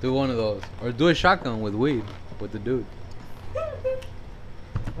idea. Do one of those. Or do a shotgun with weed with the dude.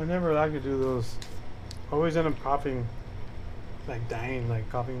 I never like to do those. I always end up coughing, like dying, like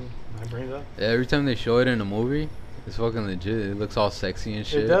coughing my brains up. Yeah, every time they show it in a movie, it's fucking legit. It looks all sexy and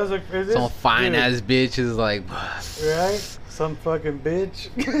shit. It does look. It is, Some fine dude, ass bitch is like, right? Some fucking bitch.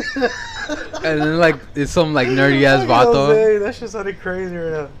 and then like it's some like nerdy ass Fuck vato, Jose, that shit sounded crazy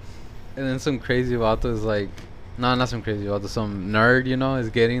right now. and then some crazy vato is like, No, not some crazy vato. Some nerd, you know, is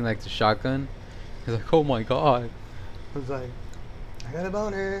getting like the shotgun. He's like, oh my god. I was like, I got a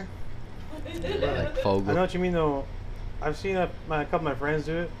boner. Like I know Fogel. what you mean though. I've seen a couple of my friends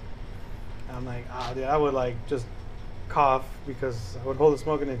do it. And I'm like, dude, I would like just cough because I would hold the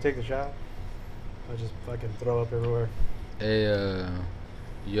smoke and then take the shot. I would just fucking throw up everywhere. Hey,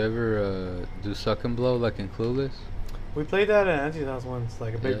 you ever do suck and blow like in Clueless? We played that at Auntie's house once,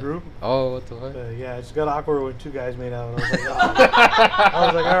 like a big Yeah. group. Oh, what the fuck? Yeah, it just got awkward when 2 guys made out. And I was like, oh. I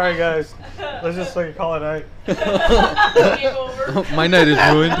was like, all right, guys, let's just like call it night. Game over. My night is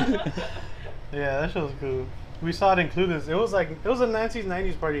ruined. Yeah, that shit was cool. We saw it in Clueless. It was a Nancy's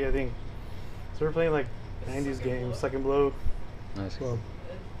 90s party, I think. So we're playing like 90s games, suck and blow. Nice. Well,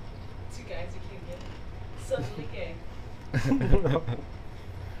 2 guys who can get suddenly gay.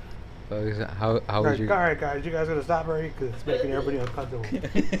 How would you? Alright, guys, you guys gotta stop already because it's making everybody uncomfortable.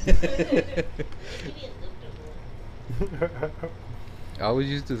 I always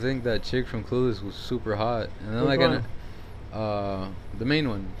used to think that chick from Clueless was super hot, and then Which like one? the main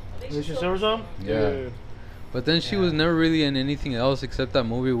one. Alicia Silverstone? Yeah. Dude. But then she Yeah. was never really in anything else except that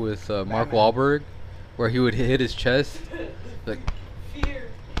movie with Mark Batman. Wahlberg, where he would hit his chest. Like, Fear.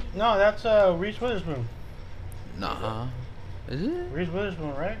 No, that's Reese Witherspoon. nah, is it? Reese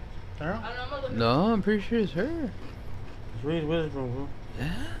Witherspoon, right? I don't know. I don't know, I'm gonna look No, I'm pretty sure it's her. It's Reese Witherspoon, bro.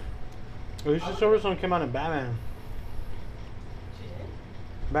 Yeah. Alicia Silverstone came out in Batman. She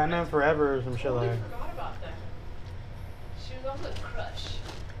did? Batman Forever or some shit Totally like that. forgot about that. She was also a Crush.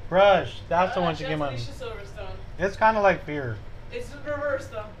 Crush, that's the one she came out in. Alicia Silverstone. It's kind of like Fear, It's reverse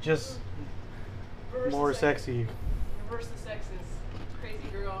though. just Reverse more the sex. sexy. Reverse the sexes. Crazy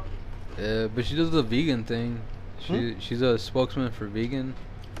girl. Yeah, but she does the vegan thing. She's a spokesman for vegan.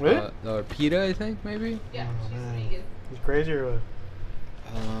 Really? Or PETA, I think maybe. Yeah, Oh, she's man. vegan. It's crazy or what?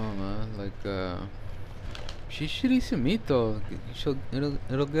 I don't know, man. Like, she should eat some meat though.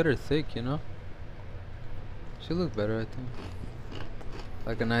 It'll get her thick, you know. She'll look better, I think.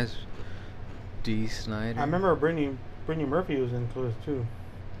 Like a nice D. Snyder. I remember Brittany Murphy was in Clueless too.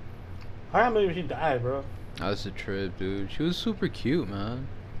 I can't believe she died, bro. That was a trip, dude. She was super cute, man.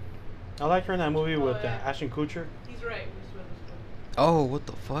 I liked her in that movie with yeah. Ashton Kutcher. He's right. Reese Witherspoon. Oh, what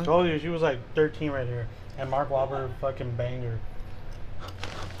the fuck? Told you she was like 13 right there, and Mark Wahlberg fucking banged her.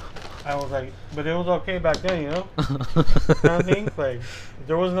 I was like, but it was okay back then, you know. You know what I think? Like,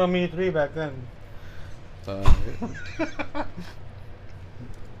 there was no Me 3 back then.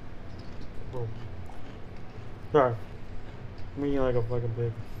 Bro. Sorry. I'm eating like a fucking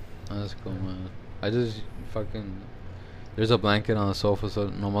pig. That's cool, man. I just fucking. There's a blanket on the sofa, so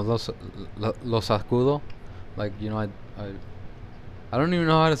nomás lo sacudo. Like, you know, I don't even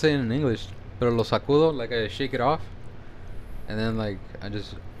know how to say it in English, pero lo sacudo, like I shake it off, and then like I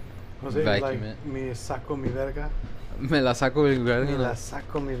just Was it vacuum like it. me saco mi verga? Me la saco del lugar. Me la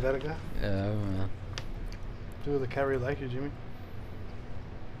saco mi verga? Yeah, man. Dude, the cat really like you, Jimmy.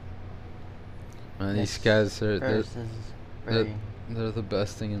 Man, these Yes, guys are Hers is very they're the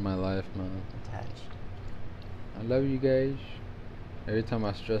best thing in my life, man. attached. I love you guys. Every time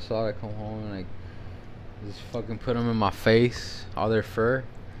I stress out, I come home and I just fucking put them in my face, all their fur.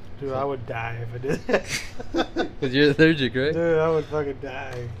 Dude, I would die if I did that. Cause you're allergic, right? Dude, I would fucking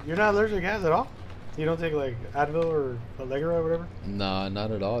die. You're not allergic to cats at all? You don't take like Advil or Allegra or whatever? Nah,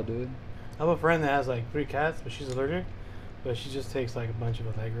 not at all, dude. I have a friend that has like 3 cats, but she's allergic. But she just takes like a bunch of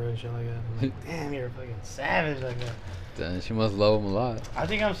Allegra and shit like that. I'm like, damn, you're a fucking savage like that. Damn, she must love them a lot. I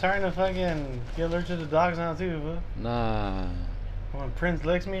think I'm starting to fucking get allergic to dogs now too, but Nah. when Prince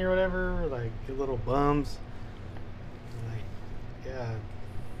licks me or whatever, like get little bums. Like, yeah,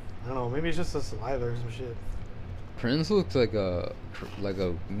 I don't know. Maybe it's just the saliva or some shit. Prince looks like a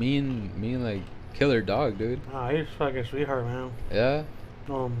mean like killer dog, dude. Ah, he's fucking sweetheart, man. Yeah.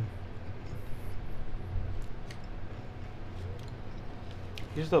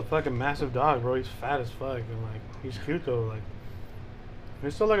 He's a fucking massive dog, bro. He's fat as fuck, and like he's cute though. Like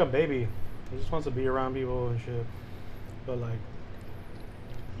he's still like a baby. He just wants to be around people and shit. But like,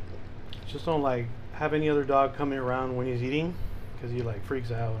 just don't like have any other dog coming around when he's eating, because he like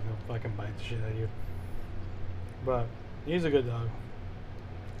freaks out and he'll fucking bite the shit out of you. But he's a good dog.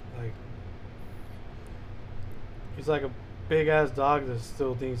 Like he's like a big ass dog that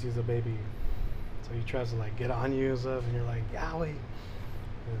still thinks he's a baby. So he tries to like get on you and stuff, and you're like, yeah, wait.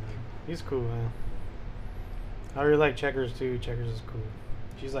 And, like, he's cool, man. I really like Checkers too. Checkers is cool.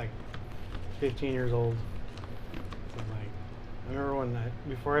 She's like 15 years old. And, like, I remember when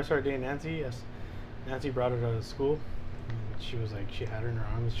before I started dating Nancy, Nancy brought her to school. And she was like, she had her in her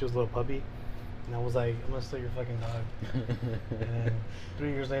arms. She was a little puppy. And I was like, I'm gonna steal your fucking dog. And then 3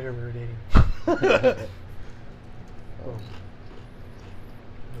 years later, we were dating. Cool.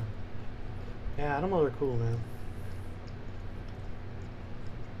 Yeah, animals are cool, man.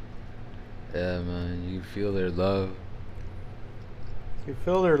 Yeah, man. You feel their love. You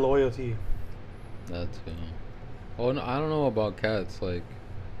feel their loyalty. That's oh no, I don't know about cats. Like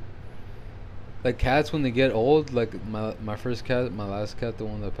cats when they get old. Like my first cat, my last cat, the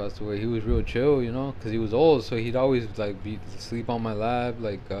one that passed away. He was real chill, you know, because he was old. So he'd always like sleep on my lap,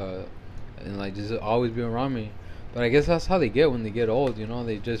 and like just always be around me. But I guess that's how they get when they get old, you know.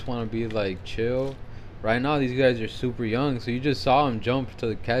 They just want to be like chill. Right now, these guys are super young, so you just saw him jump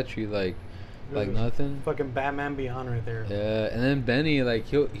to catch you like nothing. Fucking Batman Beyond right there. Yeah, and then Benny, like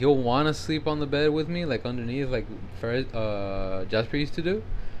he'll want to sleep on the bed with me, like underneath, like Jasper used to do.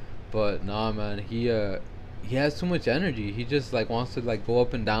 But nah, man, he has too much energy. He just like wants to like go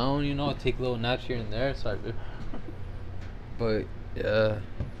up and down, you know, take little naps here and there. So but yeah.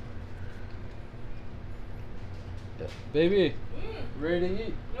 Baby, ready to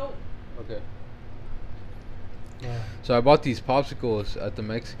eat? Nope. Okay. Yeah. So I bought these popsicles at the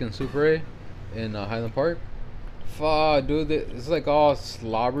Mexican Super A in Highland Park. Fuck, dude, it's like all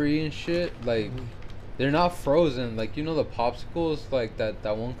slobbery and shit. Like, they're not frozen. Like, you know the popsicles like that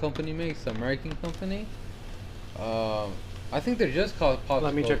one company makes, the American company. I think they're just called popsicles.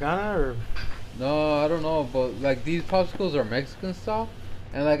 La Michoacana or? No, I don't know, but like these popsicles are Mexican style,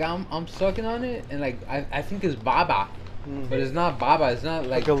 and like I'm sucking on it, and like I think it's baba. But it's not baba. It's not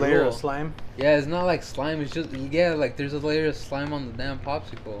like a layer drool. of slime. Yeah, it's not like slime. It's just like there's a layer of slime on the damn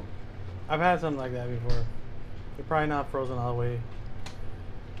popsicle. I've had something like that before. They're probably not frozen all the way,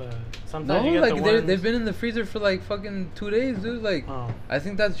 but sometimes No, you get like the ones. they've been in the freezer for like fucking 2 days, dude. Like Oh. I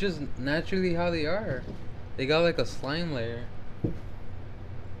think that's just naturally how they are. They got like a slime layer.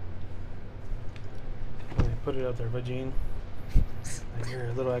 Yeah, put it up there, Vagine. Like, here,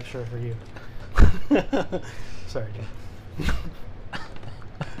 a little extra for you. Sorry, dude.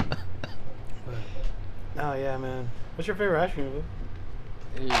 Oh yeah, man. What's your favorite ice cream, boo?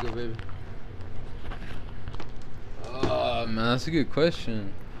 Here you go, baby. Oh man, that's a good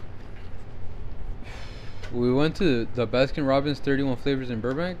question. We went to the Baskin Robbins 31 flavors in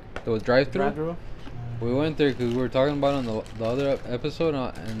Burbank, the drive-thru. Drive-thru? We went there because we were talking about it on the other episode,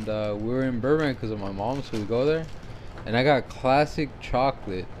 and we were in Burbank because of my mom, so we go there. And I got classic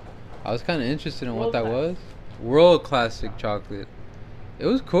chocolate. I was kind of interested in what that was. World classic chocolate. It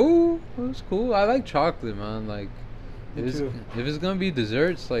was cool. It was cool. I like chocolate, man. Like, Me if too. it's gonna be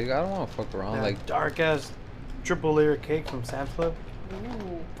desserts, like I don't want to fuck around. That Like, dark ass triple layer cake from Sam's Club.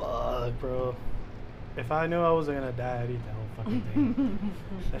 Ooh. Fuck, bro. If I knew I wasn't gonna die, I'd eat that whole fucking thing.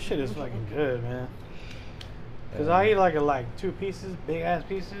 That shit is fucking good, man. Cause I eat like 2 pieces, big ass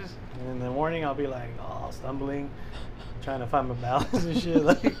pieces, and in the morning I'll be like, oh, stumbling, trying to find my balance and shit.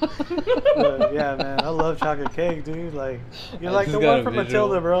 Like, but yeah, man, I love chocolate cake, dude. Like, you're I like just the got one a from visual.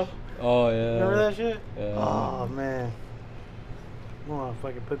 Matilda, bro. oh yeah. Remember that shit? Yeah. Oh man, I wanna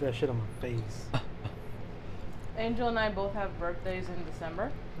fucking put that shit on my face. Angel and I both have birthdays in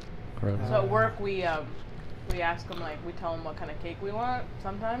December. Right. So at work we ask them, like, we tell them what kind of cake we want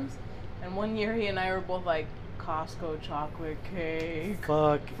sometimes. And one year he and I were both like, Costco chocolate cake.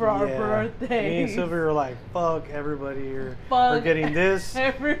 Fuck For our yeah. Me and birthdays. Sylvia were like, fuck everybody here. Fuck We're getting this.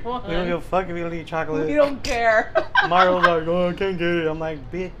 everyone. We don't give a fuck if you don't eat chocolate. We don't care. Mario's like, oh, I can't get it. I'm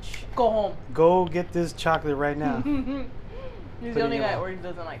like, bitch, Go home. go get this chocolate right now. He's Put the it only in your guy mouth. where he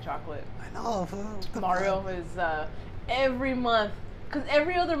doesn't like chocolate. I know. Fool. What the Mario fuck? is every month, because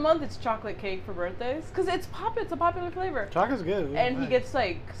every other month it's chocolate cake for birthdays, because it's a popular flavor. Chocolate's good. And he Right. gets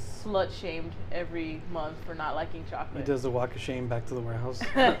like slut shamed every month for not liking He chocolate. does the walk of shame back to the warehouse.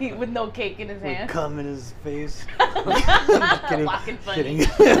 With no cake in his With hand. cum in his face. kidding. Walking funny. Kidding.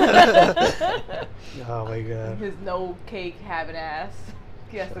 Oh my god. His no cake having ass.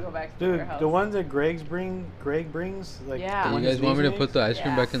 He has to go back to the Dude, warehouse. the ones that Greg brings, like, Yeah. the Do one you guys that want me to Steve put the makes, ice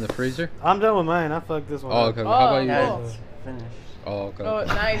cream Yeah. back in the freezer? I'm done with mine. I fucked this one. Oh, up. okay. How about you? Yeah. Yeah, Cool. it's finished. Oh, okay. Oh,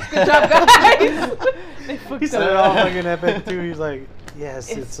 nice. Good job, guys. They fucked He said up. it all fucking epic too. He's like, yes,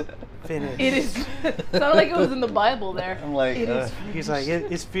 it's finished. It is. Sounded like it was in the Bible there. I'm like, It is He's like,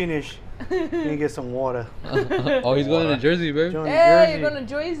 it's finished. You can get some water. Oh, he's going to Jersey, baby. Join Hey, Jersey. you're going to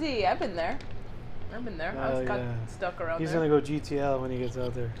Jersey. I've been there. I was got yeah. stuck around He's there. gonna go GTL when he gets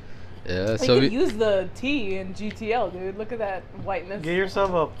out there. Yeah. We So could use the T in GTL, dude. Look at that whiteness. Get yourself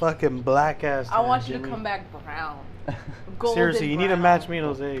a fucking black ass. I want you Jimmy. to come back brown. Golden Seriously, you need to brown. match me and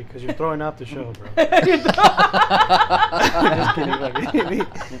Jose because you're throwing out the show, bro. You're Just kidding. Like,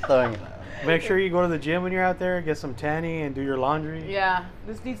 You're throwing it out. Make sure you go to the gym when you're out there, get some tanning, and do your laundry. Yeah,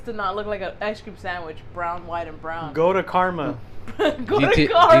 this needs to not look like an ice cream sandwich, brown, white, and brown. Go to Karma. Go to GT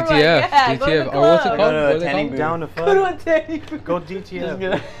Karma, GTF. yeah, go to the GTF. Or what's it club. called? Go to a What are they tanning called? Down to Go to a fuck. tanning. Go Just DTF.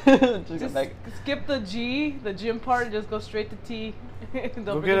 gonna, Just like, skip the G, the gym part, just go straight to T. Don't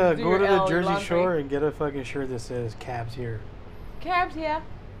Go forget go your to the L, your Jersey laundry. Shore and get a fucking shirt that says Cabs here. Cabs, yeah.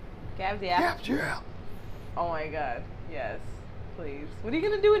 Cabs, yeah. Cabs here. Oh my god, yes. Please. What are you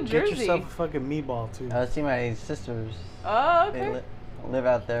gonna do in Get Jersey? yourself a fucking meatball too. I see my sisters. Oh, They okay. live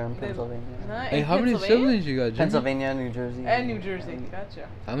out there in They- Pennsylvania. Nice. Hey, how many Pennsylvania? siblings you got, Jimmy? Pennsylvania, New Jersey. And New Jersey. Gotcha.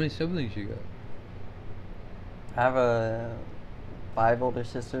 How many siblings you got? I have 5 older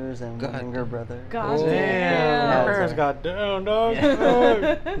sisters and God one younger brother. God Oh. Damn, damn. my parents got down, dog.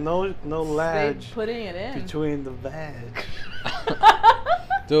 Yeah. Fuck. No They ledge putting it in. between the vag.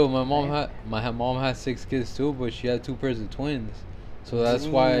 Dude, my mom had 6 kids too, but she had 2 pairs of twins. So that's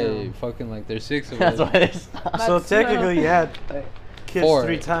why Damn. fucking like there's 6 of That's us. why they stopped. So That's technically, you had kids 4.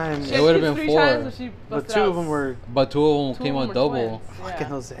 3 times. She It had would've kids been 3 4. times, but she But busted 2 out of them were But 2 of them 2 came of out them double. were twins, fucking yeah.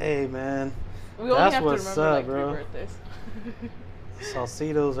 Jose, man. We only That's have to what's remember up, like bro. 3 birthdays.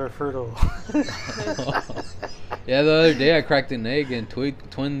 Salcitos are fertile. Yeah, the other day I cracked an egg and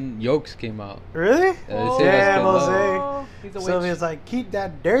twin yolks came out. Really? Yeah, they Oh, say that's Damn, good luck. Jose. He's a witch. Sylvia's like, keep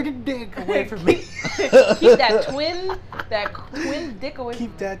that dirty dick away from me. Keep that twin dick away Keep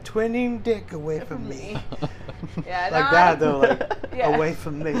from that twinning dick away from me. Yeah, Like nah, that though, like Yeah. away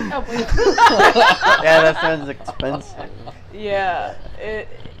from me. Away. Yeah, that sounds expensive. Yeah.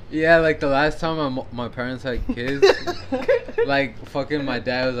 Yeah, like the last time my parents had kids, like fucking my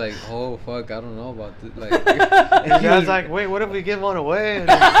dad was like, oh fuck, I don't know about this. Like, And the guy's like, wait, what if we give one away? And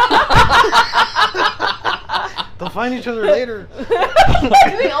they'll find each other later.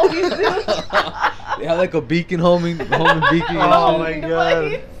 They always do. they had like a beacon home and beacon. Oh and my shit.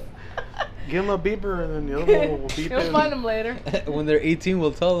 god. Give him a beeper and then the other one will beep You'll him. find them later. When they're 18,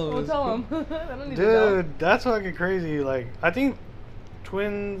 we'll tell them. We'll tell them. I don't need to know. Dude, that's fucking crazy. Like, I think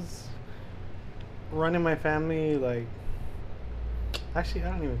twins run in my family, like, actually, I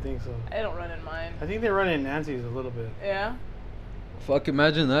don't even think so. I don't run in mine. I think they run in Nancy's a little bit. Yeah. Fuck,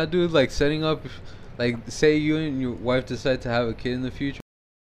 imagine that, dude. Like setting up, like say you and your wife decide to have a kid in the future.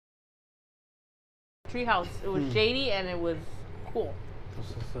 Treehouse. It was shady and it was cool.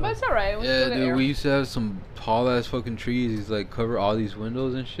 That's what's But up. it's alright. We Yeah, still get dude, air. we used to have some tall ass fucking trees, like cover all these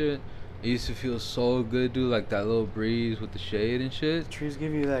windows and shit. It used to feel so good, dude, like that little breeze with the shade and shit. Trees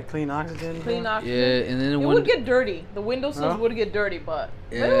give you that clean oxygen. Clean bro. oxygen. Yeah, and then It one would get dirty. The windowsills Huh? would get dirty, but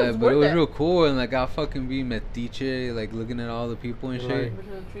yeah, it was but it worth was real cool, and like I fucking be metiche, like looking at all the people and You're shit. like-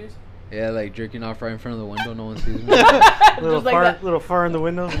 Between the trees. Yeah, like jerking off right in front of the window, no one sees me. Little Just like far, that. little far in the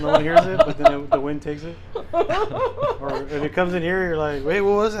windows, no one hears it, but then the wind takes it. Or if it comes in here, you're like, wait,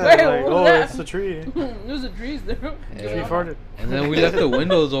 what was that? Wait, Like, what oh, was that? it's the tree. There's a trees there. Yeah. Tree farted. And then we left the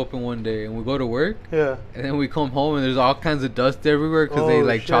windows open one day, and we go to work, Yeah. and then we come home, and there's all kinds of dust everywhere because they Oh,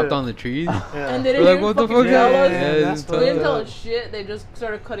 like chopped shit. on the trees. Yeah. And they We're didn't like, even what the fucking fuck? tell Yeah, us. yeah, Yeah, that's they They fucked didn't tell up. us shit. They just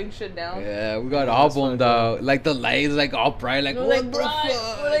started cutting shit down. Yeah, we got Yeah, all that's bummed fucked up. out. Like the lights, like all bright, like It was what like the bright.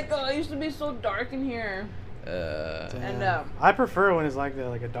 fuck? We're like, oh, it used to be so dark in here. Damn. And, I prefer when it's like that,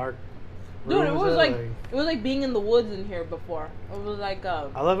 like a dark. Dude, room it and was shit, like being in the woods in here before. It was like I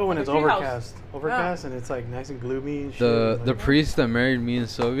love it when like it's a treehouse. overcast, and it's like nice and gloomy and shit. The like, priest that married me and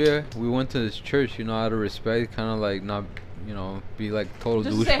Sylvia, we went to this church, you know, out of respect, kind of like not, you know, be like total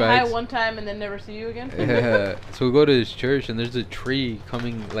just to say hi douchebags. one time and then never see you again. Yeah. So we go to this church, and there's a tree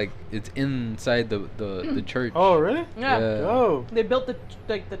coming, like it's inside the church. Oh, really? Yeah. Yeah. Oh, They built the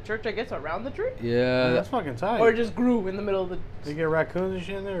church, I guess, around the tree, Yeah. that's fucking tight. or it just grew in the middle of the. You get raccoons and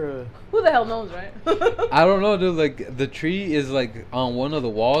shit in there. Or, Who the hell knows, right? I don't know, dude. Like the tree is like on one of the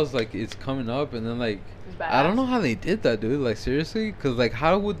walls, like it's coming up, and then like It's I don't badass. know how they did that, dude. Like seriously, cause like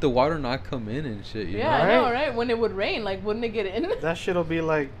how would the water not come in and shit? You Yeah, know? I know, Right? right? When it would rain, like, wouldn't it get in? that shit'll be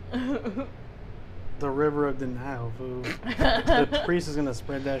like the river of the Nile, fool. The priest is gonna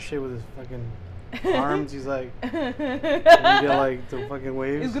spread that shit with his fucking arms. He's like, and you get like the fucking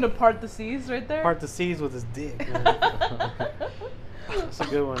waves. He's gonna part the seas right there. Part the seas with his dick. Man. That's a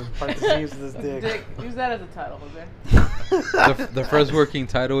good one. Part the seas with his dick. Dick. Use that as a title, Jose. The first working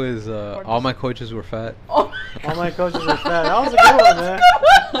title is Or all just- my coaches were fat. Oh. All my coaches are fat. That was a good one, man.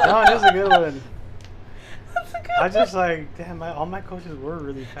 That one is a good one. That's a good I just one. like, damn, all my coaches were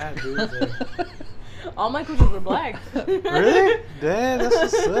really fat, dude. Like, All my coaches were black. really? Damn, that's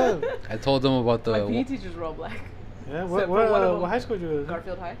what's up. I told them about My the. PE teachers were all black. Yeah, Except what, for one of them. what high school did you go to?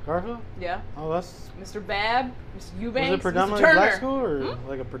 Garfield High. Garfield? Yeah. Oh, that's. Mr. Bab, Mr. Eubanks, Was it Mr. predominantly Turner. black school or Hmm?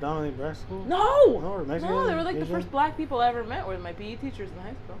 like a predominantly black school? No. No, or Mexican, No, they were like the Asian? first black people I ever met were my PE teachers in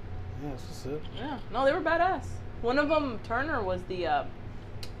high school. Yeah, that's what's up. Yeah. No, they were badass. One of them, Turner, was the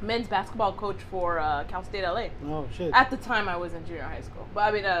men's basketball coach for Cal State LA. Oh shit. At the time, I was in junior high school. But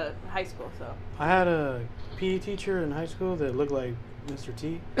I mean, high school, so. I had a PE teacher in high school that looked like Mr.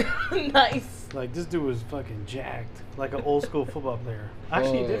 T. Nice. Like, this dude was fucking jacked. Like an old school football player.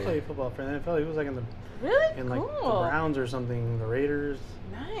 Actually, he did Whoa. play football for the NFL. He was like in the Really? like the Cool. Browns or something, the Raiders.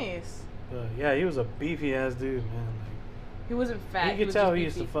 Nice. But yeah, he was a beefy ass dude, man. He wasn't Like, fat. you could was tell just he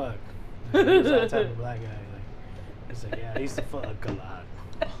used to beefy. fuck. Like, he was that type of black guy. Like, it's like, yeah, I used to fuck a lot,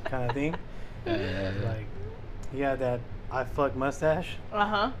 kind of thing. Yeah. Like, he had that I fuck mustache,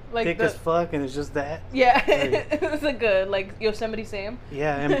 Uh-huh. Like thick as fuck, and it's just that. Yeah. Like- It's a good, like, Yosemite Sam.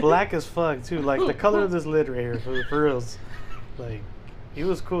 Yeah, and black as fuck too. Like the color of this lid right here, for reals. Like, he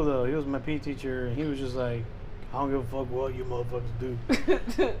was cool though. He was my PE teacher, and he was just like, I don't give a fuck what you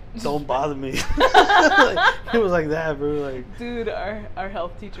motherfuckers do. Don't bother me. Like, he was like that, bro. Like, Dude, our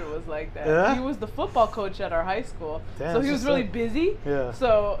health teacher was like that. Yeah? He was the football coach at our high school. Damn, so he that's was really what's up. busy. Yeah.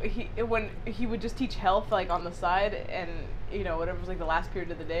 So when he would just teach health like on the side and whatever was like the last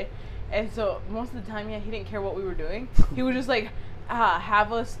period of the day. And so most of the time, yeah, he didn't care what we were doing. He would just like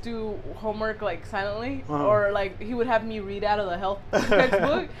have us do homework like silently, Uh-huh. or like he would have me read out of the health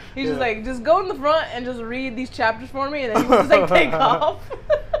textbook. He's just Yeah. like, just go in the front and just read these chapters for me, and then he would just like take off.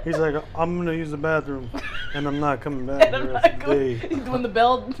 he's like, I'm gonna use the bathroom, and I'm not coming back And the I'm rest not of the going, day. when the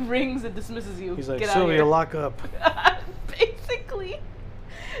bell rings, it dismisses you. He's like, Get out of Sylvia, here. lock up. Basically.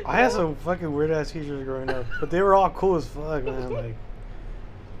 I had some fucking weird ass teachers growing up, but they were all cool as fuck, man. Like,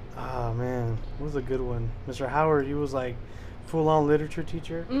 ah, man, what was a good one? Mr. Howard, he was like full on literature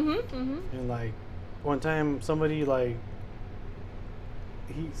teacher, and like one time somebody like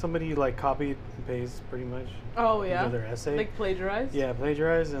copied and pasted pretty much Oh yeah. their essay. Like plagiarized. Yeah,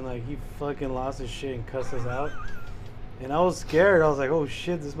 plagiarized, and like he fucking lost his shit and cussed us out. And I was scared. I was like, "Oh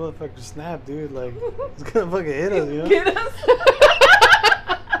shit, this motherfucker snapped, dude! Like, it's gonna fucking hit us, you know?" Get us.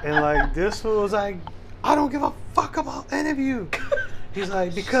 And like this fool was like, "I don't give a fuck about any of you." He's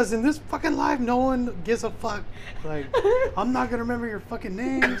like, "Because in this fucking life, no one gives a fuck. Like, I'm not gonna remember your fucking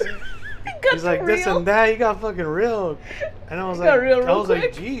names." He's like, "This and that." He got fucking real, and I was He got like, real "I was like,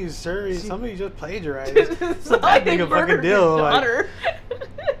 quick. geez, sir, somebody just plagiarized. It's It's not that big a fucking deal." Like,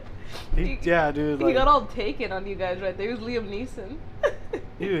 yeah, dude. He Like, got all taken on you guys right there. He was Liam Neeson.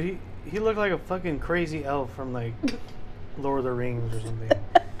 dude, he looked like a fucking crazy elf from like Lord of the Rings or something.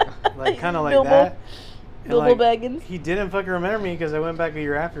 Like, kind of like Bilbo- that. And, Bilbo like, Baggins. he didn't fucking remember me because I went back a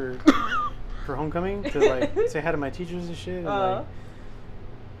year after for homecoming to like say hi to my teachers and shit. And like,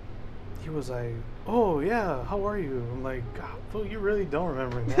 he was like, "Oh yeah, how are you?" I'm like, "God, fool, you really don't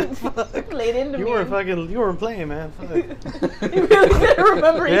remember me, man. Fuck. Laid into You me. you weren't playing, man. Fuck." You really didn't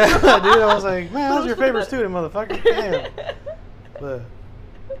remember Yeah, either. dude. I was like, "Man, I was your favorite student, motherfucker." Damn. But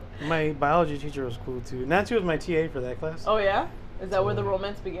my biology teacher was cool too. Nancy was my TA for that class. Oh yeah? Is that where the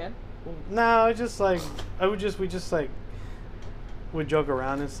romance began? No, it's just like we just like would joke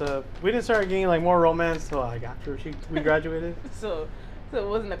around and stuff. We didn't start getting like more romance till like after we graduated. So it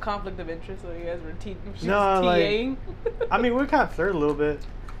wasn't a conflict of interest when you guys were she No, was like, TAing? I mean, we kind of flirted a little bit,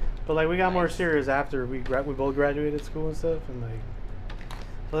 but like we got more Nice. serious after we both graduated school and stuff, and like,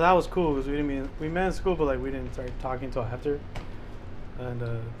 so that was cool because we met in school, but like we didn't start talking until after, and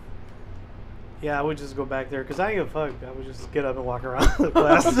yeah, I would just go back there because I didn't give a fuck. I would just get up and walk around the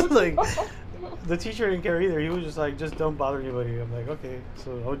class. Like, the teacher didn't care either. He was just like, just don't bother anybody. I'm like, okay.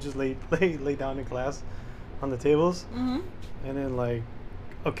 So I would just lay down in class on the tables, and then like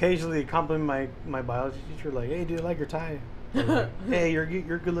occasionally compliment my biology teacher, like, "Hey, dude, I like your tie." Or, like, "Hey, you're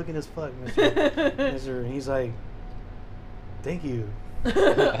good looking as fuck, Mister." Mister. And he's like, "Thank you."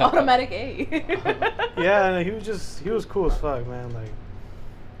 Automatic A. Yeah, and he was cool as fuck, man. Like,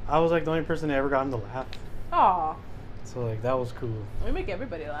 I was like the only person that ever got him to laugh. Aw. So like that was cool. We make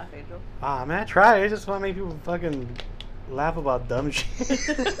everybody laugh, Angel. Ah, man, I try. I just want to make people fucking laugh about dumb shit.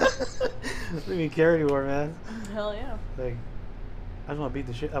 Don't even care anymore, man. Hell yeah. Like, I just want to beat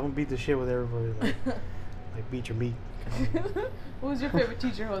the shit. I want to beat the shit with everybody. Like beat your meat. What was your favorite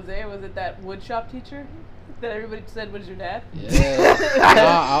teacher, Jose? Was it that woodshop teacher that everybody said was your dad?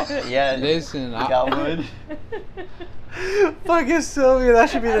 Yeah. Yeah. Listen, I got wood. Fucking Sylvia, that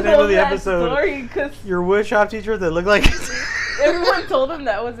should be the I name of love the that episode. story 'cause Your wood shop teacher that looked like. everyone told him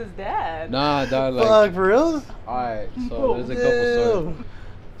that was his dad. Nah, dog. Like, Fuck, for real? alright. So there's a couple stories.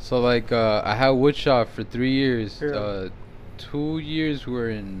 So like, I had woodshop for 3 years. Yeah. 2 years were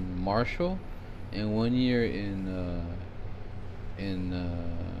in Marshall, and 1 year in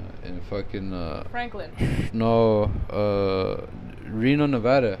fucking Franklin. no Reno,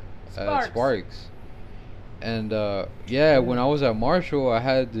 Nevada, Sparks. at Sparks. And yeah, when I was at Marshall, I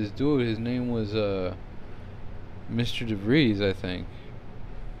had this dude. His name was Mr. DeVries, I think.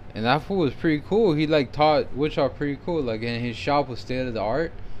 And that fool was pretty cool. He like taught woodshop pretty cool. Like, and his shop was state of the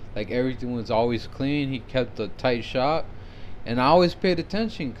art. Like, everything was always clean. He kept a tight shop. And I always paid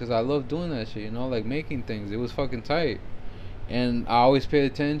attention because I love doing that shit, you know, like making things. It was fucking tight. And I always paid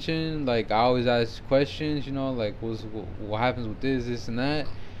attention. Like, I always asked questions, you know, like, what happens with this, and that.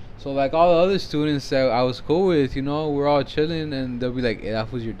 So, like, all the other students that I was cool with, you know, we're all chilling, and they'll be like, hey,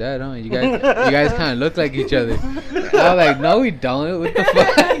 that was your dad, huh? You guys kind of look like each other. And I was like, no, we don't. What the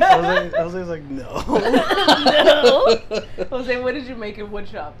fuck? I was like, no. No. Jose, what did you make in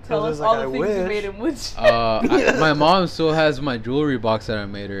woodshop? Tell us Jose's all like, the I things you wish. made in woodshop. My mom still has my jewelry box that I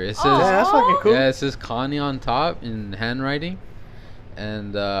made her. It says, Aw. Yeah, that's fucking cool. yeah, it says Connie on top in handwriting.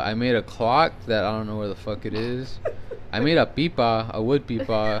 And I made a clock that I don't know where the fuck it is. I made a wood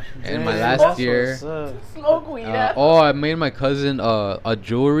pipa in my Damn, last that's year. what's up. Smoke weed. I made my cousin a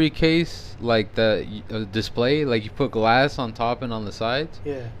jewelry case, like the display, like you put glass on top and on the sides,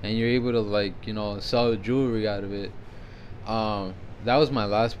 Yeah. and you're able to, like, you know, sell jewelry out of it. That was my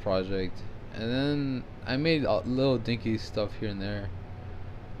last project, and then I made little dinky stuff here and there.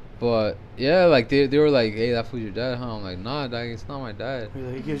 But yeah, like they were like, hey, that fool's your dad, huh? I'm like, nah, dog, it's not my dad.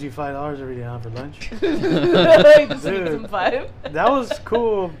 He gives you $5 every day for lunch. Just eat Dude. some five. That was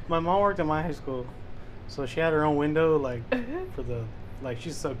cool. My mom worked at my high school, so she had her own window, like for the, like she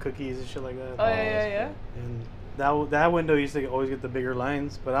sold cookies and shit like that. Oh yeah. And that window used to always get the bigger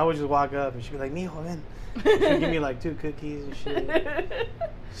lines, but I would just walk up and she'd be like, "Mijo, ven." She'd give me like 2 cookies and shit.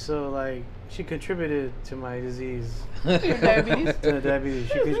 So like she contributed to my disease. Your diabetes. To the diabetes.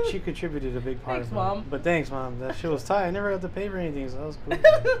 She contributed a big part Thanks, of it. Mom. But thanks, Mom. That shit was tight. I never had to pay for anything, so that was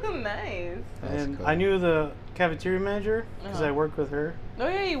cool. Nice. That's And cool. I knew the cafeteria manager because I Uh-huh. worked with her. Oh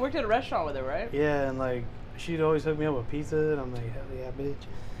yeah, you worked at a restaurant with her, right? Yeah, and like she'd always hook me up with pizza, and I'm like, hell yeah, bitch.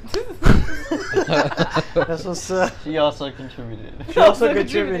 That's what's up. She also contributed. She also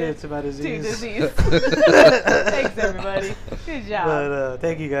contributed to my disease. disease. Thanks everybody. Good job. But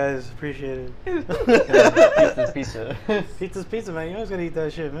thank you guys, appreciate it. Pizza's pizza. Pizza's pizza, man. You always gotta eat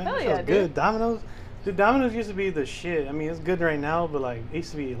that shit, man. Hell That yeah, shit's dude. good. Domino's, dude. Domino's used to be the shit. I mean, it's good right now, but like it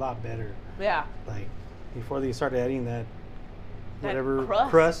used to be a lot better. Yeah. Like before they started adding that That whatever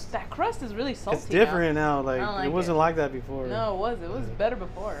crust. That crust is really salty. It's different now. Like, I don't like it wasn't it. like that before. No, it was. It was Yeah. better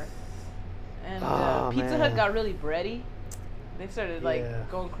before. And Oh, Pizza man. Hut got really bready. They started like Yeah.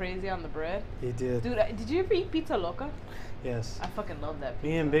 going crazy on the bread. It did. Dude, did you ever eat Pizza Loca? Yes. I fucking love that.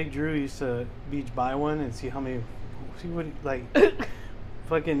 Me and Big Drew used to each buy one and see how many, see what like,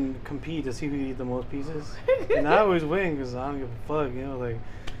 fucking compete to see who could eat the most pieces. And I always win because I don't give a fuck, you know, like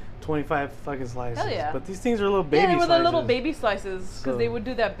 25 fucking slices. Hell yeah. But these things are little baby Yeah, they were the slices. little baby slices because So- they would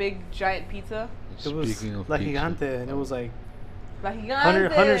do that big giant pizza. It was Speaking of La pizza. Gigante, and it was like La Gigante. 100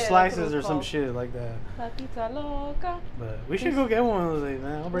 that's what it slices was or some called. shit like that. La Pizza Loca. But we should go get one of those days,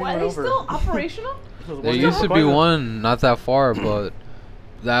 man. I'll bring Why, are one they over. still operational? There's There one used to in be Pacoima. one not that far, but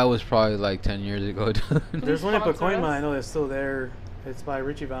that was probably like 10 years ago. There's one in Sponsor Pacoima. us. I know that's still there. It's by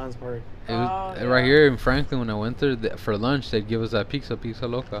Richie Valens Park. It was, Oh, right yeah. here in Franklin, when I went there for lunch, they'd give us that pizza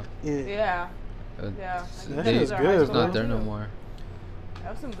loca. Yeah. Yeah. Uh, Yeah. That they- shit's Our good, high It's school bro. not there no too. more. That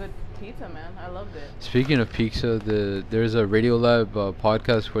was some good pizza, man. I loved it. Speaking of pizza, there's a Radiolab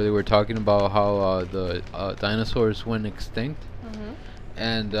podcast where they were talking about how the dinosaurs went extinct, Mm-hmm.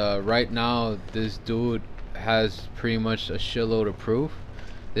 and right now this dude has pretty much a shitload of proof.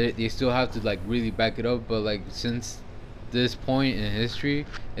 They still have to like really back it up, but like since this point in history,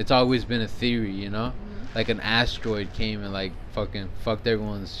 it's always been a theory, you know. Like an asteroid came and like fucking fucked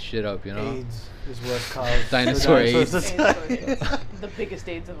everyone's shit up, you know. AIDS is what caused Dinosaur the AIDS. dinosaurs to die. The biggest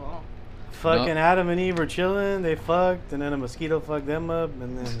AIDS of all. Fucking No. Adam and Eve were chilling. They fucked, and then a mosquito fucked them up,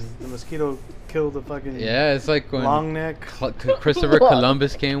 and then the mosquito killed the fucking Yeah, it's like when long neck. Christopher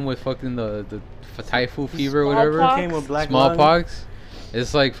Columbus came with fucking the typhoid fever or whatever. Smallpox? Came with black lung. Smallpox.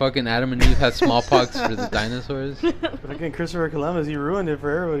 It's like fucking Adam and Eve had smallpox for the dinosaurs. Fucking Christopher Columbus, he ruined it for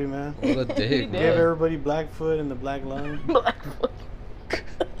everybody, man. What a dick, did. Gave bro. everybody Blackfoot and the black lung.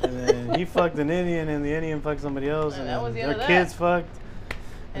 And then he fucked an Indian, and the Indian fucked somebody else, And and that then was the end their of that. kids fucked.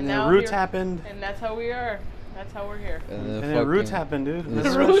 And then now roots here- happened. And that's how we are. That's how we're here. And then roots fucking happened, dude. The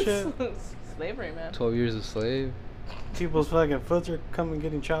Remember that shit? Roots. Slavery, man. 12 years a slave People's fucking foots are coming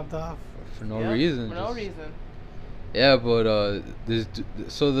getting chopped off. for no Yep, reason. For no just- reason. Yeah, but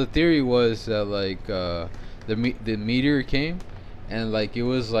so the theory was that like the meteor came, and like it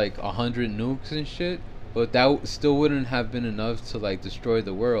was like 100 nukes and shit, but that still wouldn't have been enough to like destroy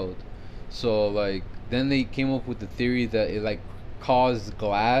the world. So like then they came up with the theory that it like caused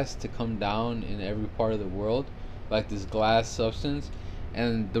glass to come down in every part of the world, like this glass substance.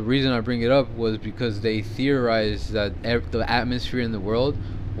 And the reason I bring it up was because they theorized that the atmosphere in the world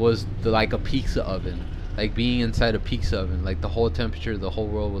was like a pizza oven, like being inside a pizza oven, like the whole temperature of the whole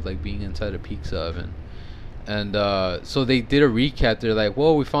world was like being inside a pizza oven. And so they did a recap. They're like,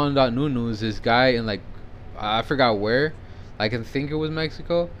 whoa, we found out new news. This guy in like, I forgot where, I can think it was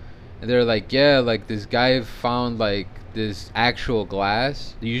Mexico. And they're like, yeah, like this guy found like this actual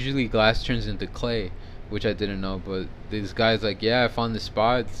glass. Usually glass turns into clay, which I didn't know, but this guy's like, yeah, I found this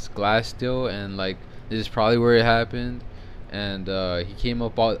spot, it's glass still, and like this is probably where it happened. And he came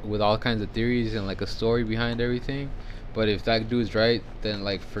up with all kinds of theories and like a story behind everything. But if that dude's right, then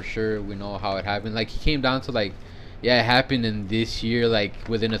like for sure we know how it happened. Like he came down to like, yeah, it happened in this year, like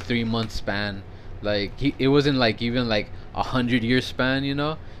within a 3-month span. Like it wasn't like even like 100-year span, you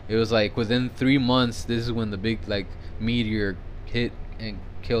know. It was like within 3 months. This is when the big like meteor hit and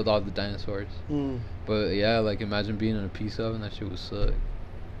killed all the dinosaurs. But yeah, like imagine being in a pizza oven. That shit would suck.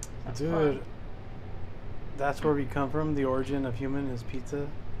 Dude, that's where we come from. The origin of human is pizza.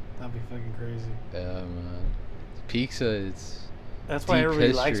 That'd be fucking crazy. Yeah, man. Pizza, it's That's why deep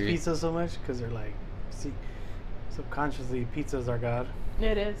everybody likes history. pizza so much, because they're like, see, subconsciously, pizza's our god.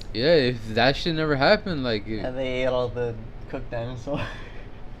 It is. Yeah, if that shit never happened, like And they ate all the cooked dinosaurs.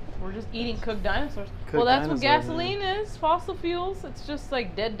 We're just eating cooked dinosaurs. Cooked Well, that's what dinosaurs, gasoline is. Fossil fuels. It's just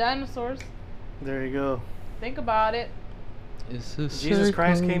like dead dinosaurs. There you go. Think about it. it's a Jesus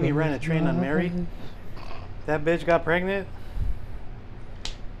Christ came, he circle ran a train on Mary. of life. That bitch got pregnant.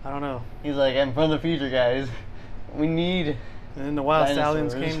 I don't know. He's like, I'm from the future, guys. We need And then the wild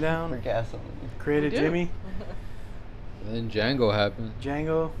stallions dinosaurs came for down, gasoline. created We do. Jimmy, And then Django happened.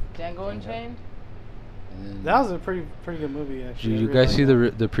 Django. Django Unchained. And then, That was a pretty good movie, actually. did I you really guys see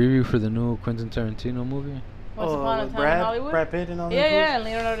liked the preview for the new Quentin Tarantino movie? Once Oh, upon a with time in Hollywood. Brad Pitt and all Yeah, that. yeah, and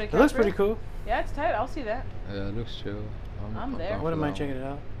Leonardo DiCaprio. It looks pretty cool. Yeah, it's tight. I'll see that. Yeah, it looks chill. I'm there. down I wouldn't for mind that checking one.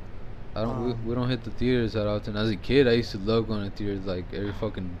 it out. I don't. We don't hit the theaters that often. As a kid, I used to love going to theaters. Like every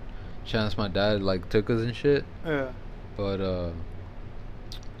fucking chance my dad like took us and shit. Yeah. But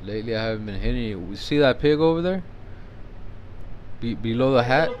lately I haven't been hitting it. We see that pig over there? Below the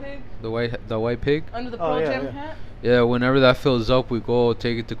hat, Little pig the white pig. under the Oh, Pearl yeah, Jam yeah. hat. Yeah, whenever that fills up, we go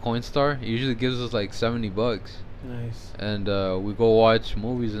take it to Coinstar. It usually gives us like $70, Nice. and we go watch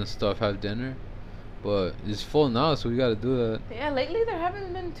movies and stuff, have dinner. But it's full now, so we gotta do that. Yeah, lately there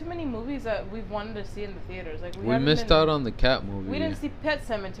haven't been too many movies that we've wanted to see in the theaters. Like We haven't missed been- out on the cat movie. We didn't see Pet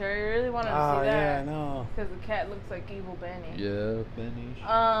Cemetery. We really wanted to Oh see yeah, I that know. because the cat looks like evil Benny. Yeah, Benny.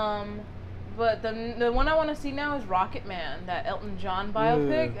 But the one I want to see now is Rocket Man, that Elton John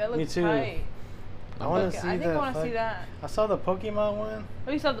biopic. Yeah, That me looks too. tight. I want Okay, to see I think that. I want to see fuck- that. I saw the Pokemon one.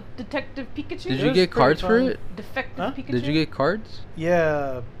 Oh, you saw the Detective Pikachu? Did It you was get pretty cards for fun. it? Defective Huh? Pikachu? Did you get cards?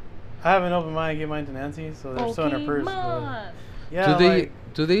 Yeah, I have an open mind. Get mine to Nancy, so they're still in her purse. but- Pokemon. Yeah,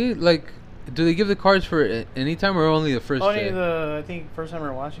 do they give the cards for any time or only the first only day? I think first time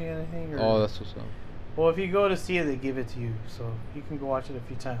we're watching it. I think. Or, Oh, that's what's up. Well, if you go to see it, they give it to you, so you can go watch it a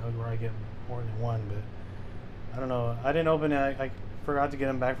few times. Where I get more than one, but I don't know. I didn't open it. I forgot to get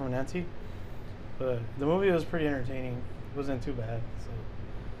them back from Nancy, but the movie was pretty entertaining. It wasn't too bad. So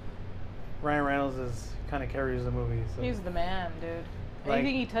Ryan Reynolds is kind of carries the movie. So He's the man, dude. Like,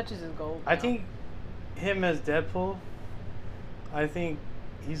 Anything he touches is gold. I now. think him as Deadpool. I think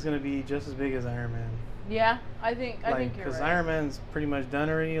he's gonna be just as big as Iron Man. Yeah, I think you're Because right. Iron Man's pretty much done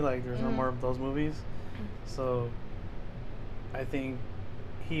already. Like, there's no Mhm. more of those movies. So, I think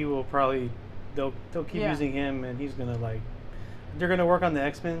he will probably they'll keep Yeah. using him, and he's gonna like they're gonna work on the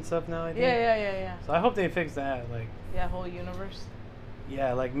X-Men stuff now. I think. Yeah. So I hope they fix that. Like, Yeah, whole universe.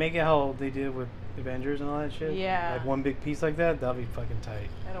 yeah, like make it how they did with Avengers and all that shit. Yeah. Like one big piece like that. That'll be fucking tight.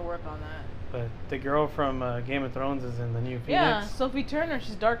 Gotta work on that. But the girl from Game of Thrones is in the new Phoenix. Yeah, Sophie Turner,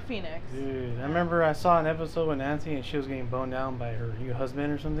 she's Dark Phoenix. Dude, I remember I saw an episode with Nancy and she was getting boned down by her new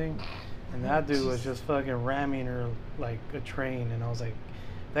husband or something. And that dude was just fucking ramming her like a train. And I was like,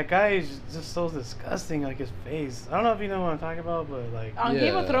 that guy is just so disgusting, like his face. I don't know if you know what I'm talking about, but like, On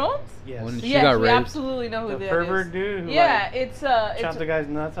Game of Yeah. Thrones? yes. When she Yes, got we raped. absolutely know who The that pervert is. dude who Yeah, like, it's chopped the guy's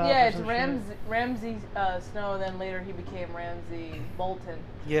nuts off. yeah, or it's some shit? Ramsey Snow. Then later he became Ramsey Bolton.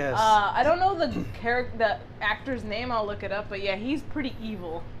 Yes. I don't know the actor's name. I'll look it up. But yeah, he's pretty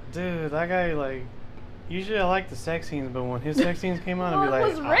evil. Dude, that guy like. Usually I like the sex scenes, but when his sex scenes came on, I'd be Well,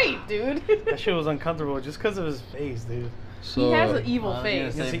 like, it was rape, dude. that shit was uncomfortable just because of his face, dude. So he has an evil I was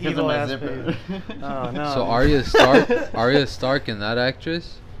face. gonna say, It's because evil of my ass zipper. Oh no. So Arya Stark and that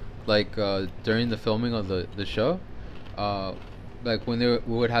actress, like during the filming of the show, like when we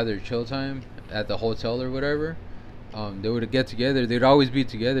would have their chill time at the hotel or whatever, they would get together. They'd always be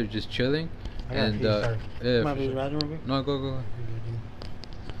together, just chilling. I gotta And pee, sorry. yeah, Might for be sure. riding real quick. No, go.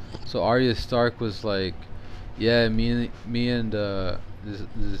 So Arya Stark was like, yeah, me and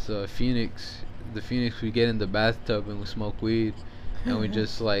this Phoenix, the Phoenix, we get in the bathtub and we smoke weed, and we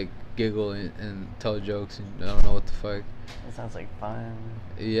just like giggle and tell jokes and I don't know what the fuck. It sounds like fun.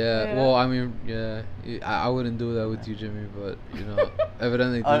 Yeah, Yeah. well, I mean, yeah, I wouldn't do that with you, Jimmy, but you know,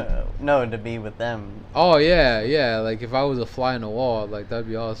 evidently. No, to be with them. Oh yeah, like if I was a fly in the wall, like that'd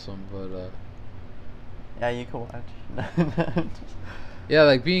be awesome, but Yeah, you can watch. yeah,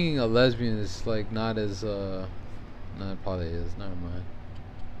 like being a lesbian is like not as no, it probably is. Never mind.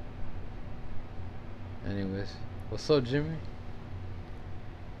 Anyways, what's up, Jimmy?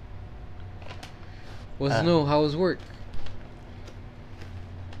 What's new? How was work?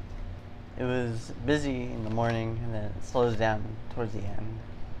 It was busy in the morning, and then it slows down towards the end.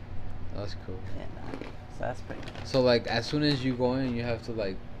 That's cool. And, so that's pretty nice. So like, as soon as you go in, you have to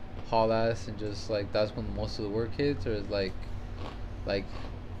like haul ass and just like that's when most of the work hits, or is like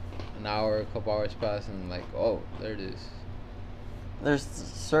an hour, a couple hours pass, and like, oh, there it is. There's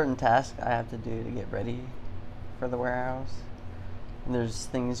certain tasks I have to do to get ready for the warehouse. And there's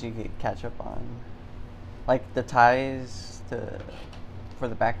things you could catch up on. Like the ties for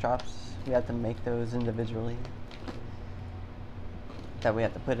the backdrops, we have to make those individually. That we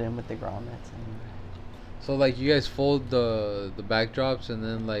have to put in with the grommets. And So like, you guys fold the backdrops, and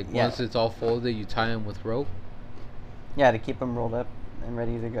then like Yeah. once it's all folded, you tie them with rope. yeah, to keep them rolled up and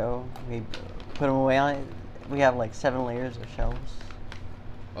ready to go. We put them away on it. We have like 7 layers of shelves.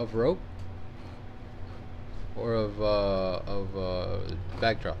 Of rope? Or of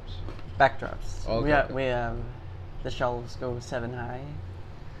backdrops? Backdrops. Okay, okay. We have the shelves go 7 high.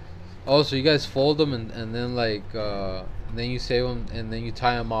 Oh, so you guys fold them and then like then you save them and then you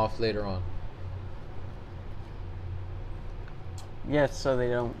tie them off later on. Yes, so they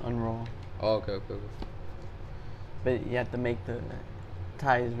don't unroll. Oh, okay. But you have to make the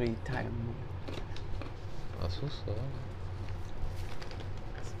ties, we tie them. That's what's up.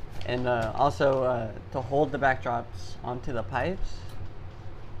 And also to hold the backdrops onto the pipes,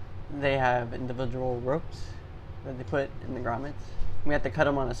 they have individual ropes that they put in the grommets. We have to cut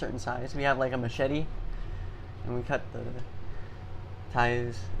them on a certain size. We have like a machete, and we cut the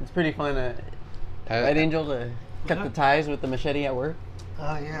ties. It's pretty fun, right, Angel, to cut the ties with the machete at work.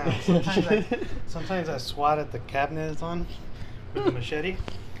 Oh yeah. Sometimes I swat at the cabinet it's on with the machete.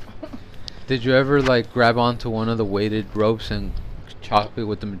 Did you ever like grab onto one of the weighted ropes and chop it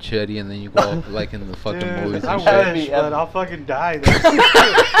with the machete, and then you go up like in the fucking Dude, movies I and shit? wish, but I'll fucking die.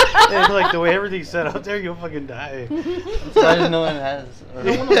 It's like the way everything's set up there, you'll fucking die. As far as no one has, or,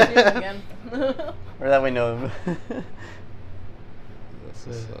 No one will see it again. or that we know of. That's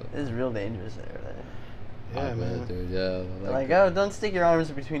what's up. It's real dangerous there. Yeah, I bet, man. dude. Yeah. They're like, oh, don't stick your arms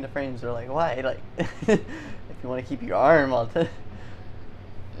between the frames. They're like, why? Like, if you want to keep your arm, Yeah,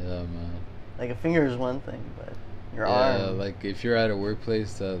 man. like a finger is one thing, but your Yeah, arm. like if you're at a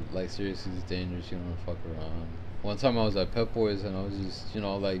workplace that like seriously is dangerous, you don't wanna fuck around. One time I was at Pep Boys and I was just, you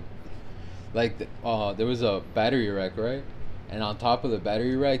know, there was a battery rack, right? And on top of the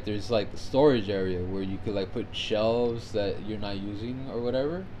battery rack, there's like the storage area where you could like put shelves that you're not using or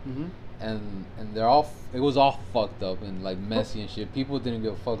whatever. Mm-hmm. And they're all it was all fucked up and like messy and shit. People didn't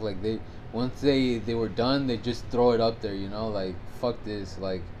give a fuck. Like once they were done, they just throw it up there, you know, like fuck this,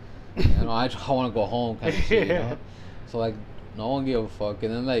 like, you know, I want to go home kind of shit, you know. So like no one gave a fuck.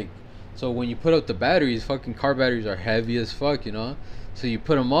 And then like, so when you put up the batteries, fucking car batteries are heavy as fuck, you know. So you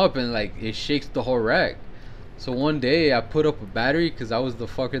put them up and like it shakes the whole rack. So one day I put up a battery because I was the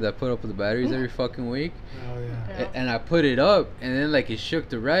fucker that put up the batteries every fucking week. Oh yeah. Yeah. And I put it up, and then like it shook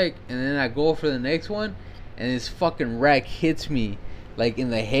the rack, and then I go for the next one, and this fucking rack hits me like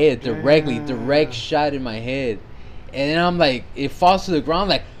in the head directly, direct shot in my head, and then I'm like, it falls to the ground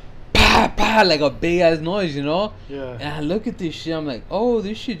like, pa pa, like a big ass noise, you know. Yeah. And I look at this shit, I'm like, oh,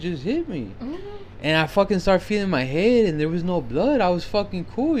 this shit just hit me, and I fucking start feeling my head, and there was no blood. I was fucking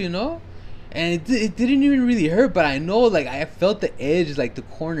cool, you know. And it didn't even really hurt, but I know, like, I felt the edge, like, the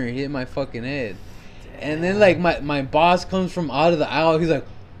corner hit my fucking head. And then, like, my boss comes from out of the aisle. He's like,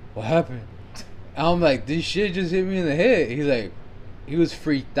 what happened? And I'm like, this shit just hit me in the head. He's like, he was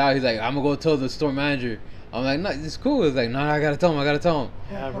freaked out. He's like, I'm going to go tell the store manager. I'm like, no, it's cool. He's like, no, I got to tell him.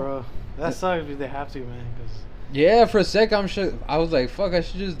 Yeah, bro. That sucks if they have to, man. Cause Yeah, for a sec, I was like, fuck, I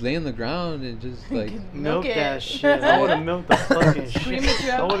should just lay on the ground and just, like... milk it. that shit. I would have milked the fucking Scream shit. at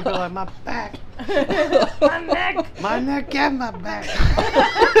you. I would have been like, my back. My neck. My neck and my back.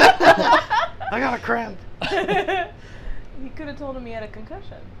 I got a cramp. He could have told him he had a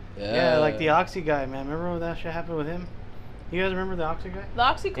concussion. Yeah, like the Oxy guy, man. Remember when that shit happened with him? You guys remember the Oxy guy? The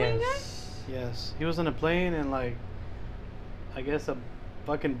OxyClean Yes. He was on a plane and like, I guess a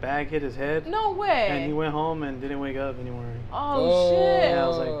fucking bag hit his head. guy? No way. And he went home and didn't wake up anymore. Oh, shit. Yeah, I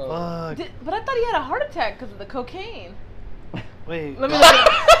was like, fuck. But I thought he had a heart attack because of the cocaine. Wait. Let me look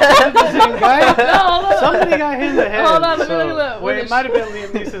it up. The same guy? No, hold on. Somebody got hit in the head. Hold on, let me look it up. Wait, it might have been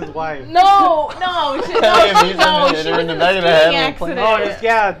Liam Neeson's wife. No, shit, Liam no, Neeson she hit her was in the in back a of the head skiing on the plane. accident. Oh,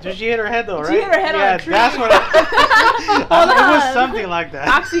 yeah. Did she hit her head though, right? She hit her head on yeah, a tree. that's what Hold it was on. something like that.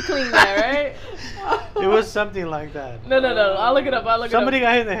 OxyClean guy, right? It was something like that. No. I'll look it up. Somebody it up.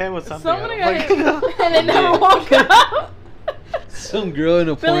 got hit in the head with something. Somebody got Like- hit, and they never woke up. Some girl in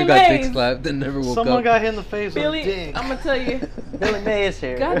a Billy porn got dick Mays. slapped and never woke Someone up. got hit in the face with a Billy, dick. I'm gonna tell you, Billy Mays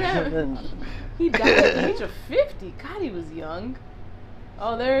here. Goddamn. he died at the age of 50. God, he was young.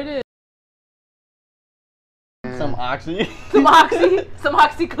 Oh, there it is. Some oxy. Some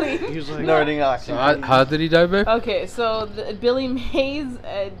OxyClean. He was like, Snorting oxy. So how did he die, babe? Okay, so Billy Mays,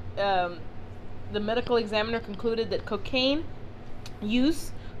 the medical examiner concluded that cocaine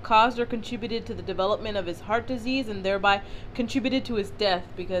use caused or contributed to the development of his heart disease and thereby contributed to his death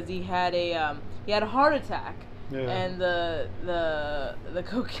because he had a heart attack. Yeah. And the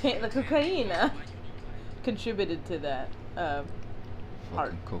cocaine contributed to that heart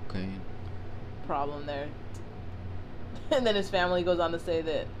Fucking cocaine. problem there. And then his family goes on to say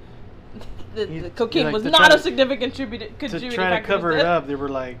that the He- cocaine like, was to not try a to- significant to contributing try to factor cover his it death. up, they were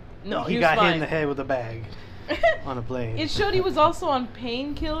like, No, he he got was hit in the fine. head with a bag on a plane. It showed he was also on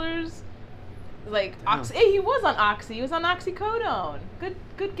painkillers. Like Damn. Hey, he was on oxy. He was on oxycodone.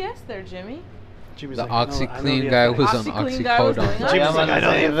 Good guess there, Jimmy. Jimmy's The like, I know the OxyClean guy effects. was on OxyClean guy was doing oxycodone. that? Jimmy's I'm like, on I the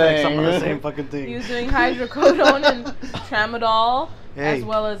know the same effects. I'm on the thing. same fucking thing. He was doing hydrocodone and tramadol, Hey. as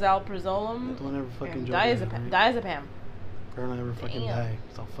well as alprazolam Don't ever fucking and joke around, diazepam. right? Diazepam. Don't ever fucking Damn. die.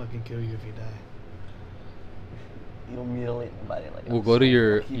 'Cause I'll fucking kill you if you die. You'll mutilate the body like. We'll go to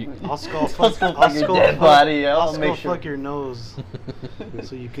your. I'll skull I'll fuck. fuck your dead body. I'll I'll make skull sure. fuck your nose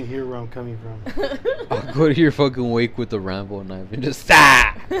so you can hear where I'm coming from. I'll go to your fucking wake with the Rambo knife and just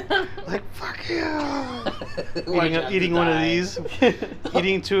Like fuck you. Eating one of these.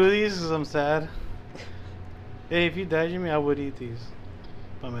 Eating two of these because I'm sad. Hey, if you died, Jimmy, I would eat these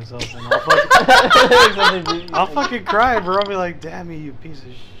by myself, and I'll fucking cry, bro. I'll be like, damn you piece of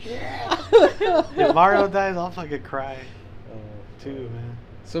shit. If Mario dies, I'll fucking cry too, man.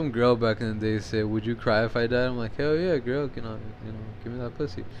 Some girl back in the day said, "Would you cry if I died?" I'm like, "Hell yeah, girl. Can I, give me that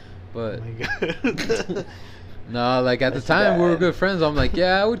pussy." Oh But my god. nah, like at the That's time we were bad. good friends. I'm like,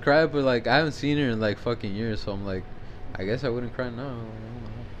 yeah, I would cry, but like I haven't seen her in like fucking years, so I'm like, I guess I wouldn't cry now.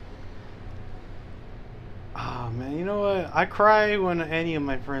 Oh man, you know what? I cry when any of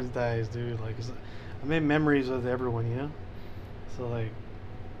my friends dies, dude. Like, I made memories with everyone, you know. So like,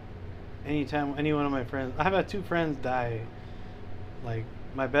 anytime any one of my friends, I have had two friends die. Like,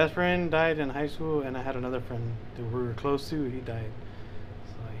 my best friend died in high school, and I had another friend that we were close to. He died.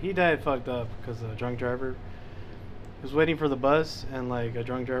 So like, he died fucked up because a drunk driver. He was waiting for the bus, and like a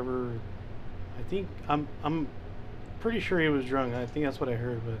drunk driver. I think I'm pretty sure he was drunk. I think that's what I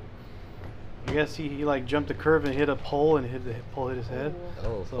heard, but. I guess he like jumped the curve and hit a pole and hit his head.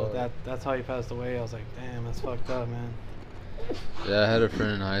 Oh, So fuck. that's how he passed away. I was like, damn, that's fucked up, man. Yeah, I had a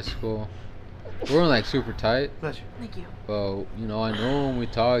friend in high school. We weren't like super tight, Bless you. Thank you. but I know him. We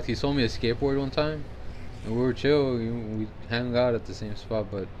talked. He sold me a skateboard one time, and we were chill. We hung out at the same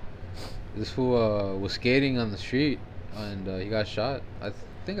spot, but this fool was skating on the street and he got shot. I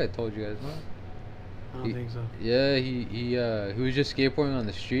think I told you guys, no? I don't think so. Yeah, he was just skateboarding on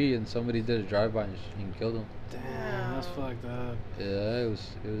the street and somebody did a drive-by and killed him. Damn, that's fucked up. Yeah, it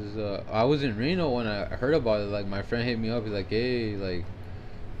was. I was in Reno when I heard about it. Like my friend hit me up. He's like, "Hey, like,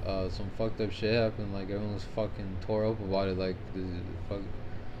 some fucked up shit happened. Like everyone was fucking tore up about it. Like, this is fuck.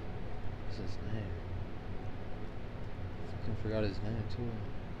 What's his name? Fucking forgot his name too.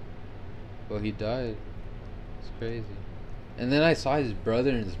 But he died. It's crazy. And then I saw his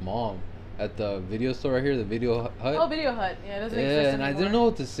brother and his mom at the video store right here, the Video Hut. Oh, Video Hut. Yeah, it doesn't Yeah, exist and I anymore. didn't know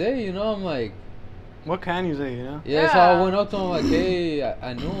what to say. I'm like. What can you say, you know? Yeah, so I Yeah. went up to him like, hey,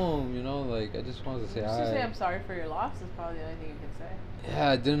 I knew him, like I just wanted to say Just hi. to say I'm sorry for your loss is probably the only thing you can say.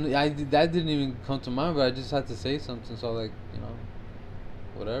 Yeah, that didn't even come to mind, but I just had to say something, so like,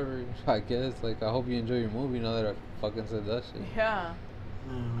 whatever, I guess. Like, I hope you enjoy your movie now that I fucking said that shit. Yeah.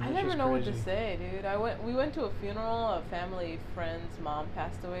 Man, I that's never just know what to crazy. say, dude. We went to a funeral. A family friend's mom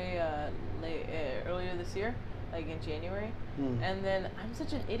passed away earlier this year, like in January. Hmm. And then I'm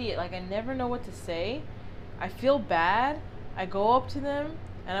such an idiot. Like I never know what to say. I feel bad. I go up to them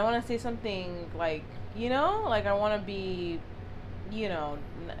and I want to say something like, you know, like I want to be, you know,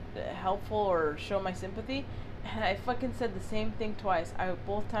 helpful or show my sympathy, and I fucking said the same thing twice.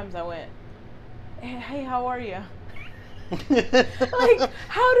 Both times I went, hey, how are you? Like,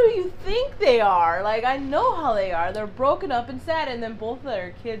 how do you think they are? Like, I know how they are. They're broken up and sad. And then both of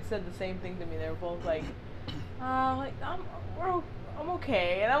their kids said the same thing to me. They were both like, I'm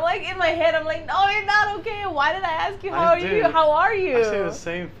okay. And I'm like, in my head, I'm like, no, you're not okay. Why did I ask you, how are you? How are you? I say the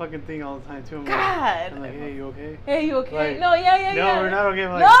same fucking thing all the time, too. God. I'm like, hey, you okay? Hey, you okay? Like, no, yeah. No, we're not okay.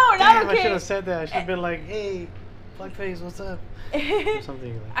 I'm like, no, we're damn, not okay. I should have said that. I should have been like, hey, fuckface, what's up? Or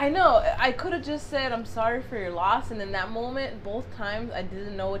something like I know. I could have just said, I'm sorry for your loss. And in that moment, both times, I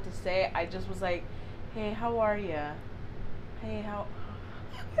didn't know what to say. I just was like, hey, how are you? Hey, how...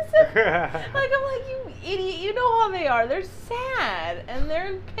 like, I'm like, you idiot. You know how they are. They're sad. And they're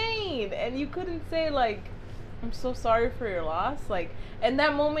in pain. And you couldn't say, like, I'm so sorry for your loss. Like, in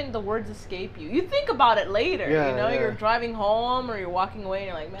that moment, the words escape you. You think about it later. Yeah, you know, yeah. you're driving home or you're walking away and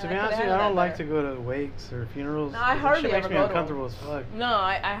you're like, man, To be honest with you, I don't like to go to wakes or funerals. No, I That hardly shit makes ever me go to uncomfortable them. as fuck. No,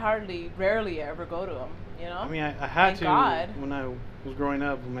 I rarely ever go to them, you know? I mean, I had Thank to God. when I was growing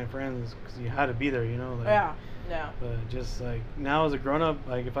up with my friends because you had to be there, you know? Like, Yeah. But just like now as a grown up,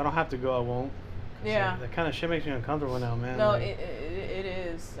 like if I don't have to go, I won't. 'Cause, Yeah. like, that kind of shit makes me uncomfortable now, man. No, like, it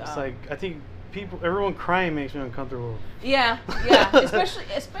is. it's like I think everyone crying makes me uncomfortable. Yeah.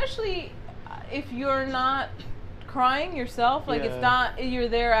 Especially if you're not crying yourself. Like, Yeah. it's not, you're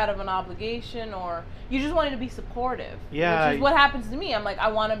there out of an obligation or you just wanted to be supportive. Yeah, Which is what happens to me. I'm like, I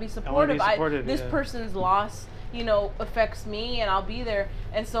want to be supportive. This yeah. person's loss, you know, affects me and I'll be there.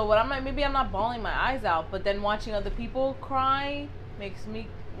 And so what I'm like, maybe I'm not bawling my eyes out, but then watching other people cry makes me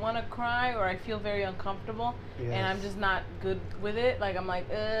want to cry, or I feel very uncomfortable, and I'm just not good with it. Like, I'm like,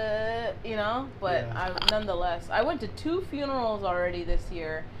 you know, but Yeah. nonetheless, I went to 2 funerals already this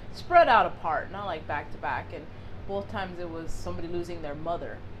year, spread out apart, not like back to back, and both times it was somebody losing their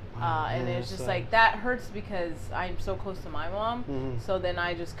mother. And Yeah, it's just so- like, that hurts because I'm so close to my mom. Mhm. So then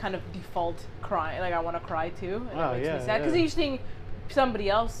I just kind of default crying. Like, I want to cry too. And Oh, it makes yeah, me sad. Because yeah. you think somebody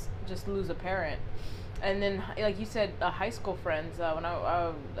else just lose a parent. And then, like you said, high school friends. When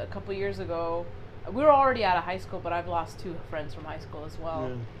a couple years ago, we were already out of high school, but I've lost 2 friends from high school as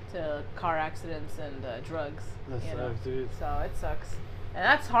well to car accidents and drugs. That you know? sucks, dude. So it sucks. And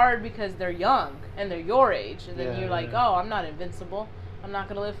that's hard because they're young and they're your age. And then Yeah, you're like, yeah. oh, I'm not invincible. I'm not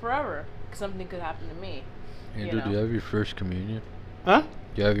going to live forever. Something could happen to me. Andrew, know? do you have your first communion? Huh?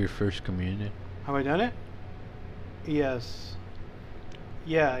 Do you have your first communion? Have I done it? Yes.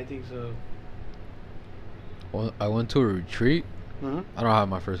 Yeah, I think so. Well, I went to a retreat. Mhm. I don't have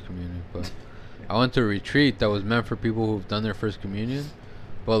my first communion, but I went to a retreat that was meant for people who've done their first communion.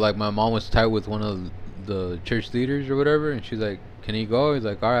 But like my mom was tight with one of the church leaders or whatever, and she's like, "Can he go?" He's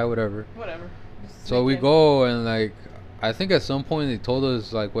like, "All right, whatever." Whatever. Just So we make it- go, and like I think at some point they told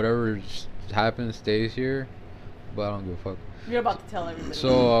us like whatever happens stays here, but I don't give a fuck. You're about to tell everybody.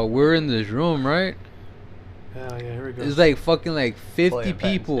 So we're in this room, right? Hell yeah, here we go. It's like fucking like 50 Pull your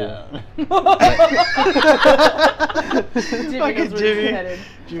pants people. down. Jimmy Fucking knows where he's Jimmy. headed.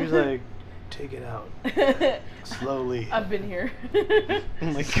 Jimmy's like, take it out slowly. I've been here. Oh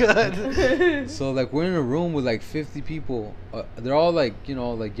my god. So like we're in a room with like 50 people. They're all like, you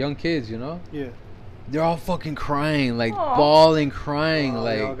know, like young kids, you know? Yeah. They're all fucking crying, like Aw. bawling, crying, Oh,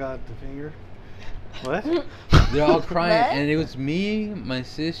 like they all got the finger. What? they're all crying. What? And it was me, my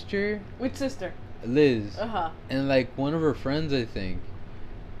sister, Which sister? Liz, Uh-huh. and like one of her friends, I think.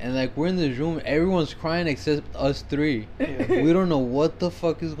 And like we're in this room, everyone's crying except us 3. Yeah. We don't know what the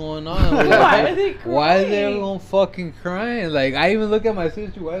fuck is going on. We're Why like, are they why is crying? everyone fucking crying? Like I even look at my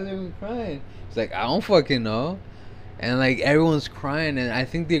sister, why is everyone crying? It's like I don't fucking know. And like everyone's crying, and I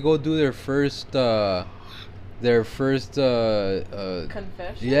think they go do their first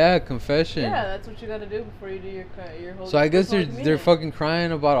Confession? yeah, confession. Yeah, that's what you gotta do before you do your whole. So I guess personal they're communion. fucking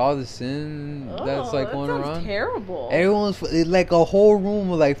crying about all the sin that's like that going sounds around. terrible. Everyone's like a whole room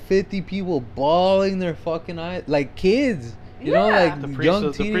with like 50 people bawling their fucking eyes, like kids. You know, Yeah. like The priest, young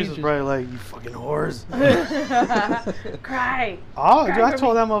was, the priest was teenagers. probably like, you fucking whores. Cry. Oh, Cry dude, I for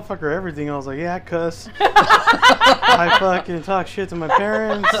told me. that motherfucker everything. I was like, yeah, I cuss. I fucking talk shit to my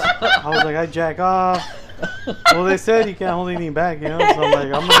parents. I was like, I jack off. Well, they said you can't hold anything back, you know? So I'm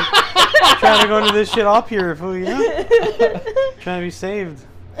like, I'm trying to go into this shit up here, fool, you know? Trying to be saved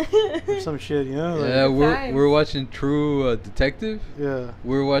or some shit, you know? Like, Yeah, we're times. watching True Detective. yeah.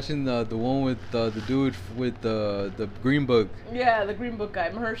 We're watching the one with the dude with the Green Book. Yeah, the Green Book guy,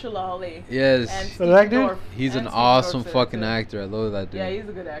 Mahershala Ali. Yes, And So Steve that dude? Dorff. he's And an Steve awesome Dorff's in it, fucking too. actor. I love that dude. Yeah, he's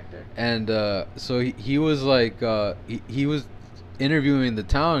a good actor. And so he was like he was interviewing the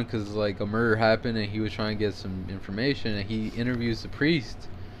town because like a murder happened and he was trying to get some information, and he interviews the priest,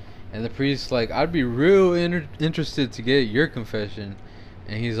 and the priest's like, I'd be real interested to get your confession,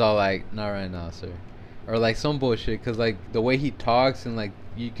 and he's all like, not right now, sir, or like some bullshit, because like the way he talks and like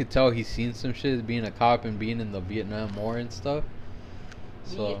you could tell he's seen some shit being a cop and being in the Vietnam War and stuff.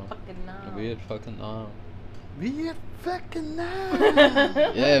 So Viet fucking Nam. Viet fucking Nam.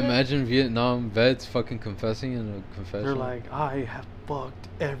 Yeah, imagine Vietnam vets fucking confessing in a confession. They're like, I have fucked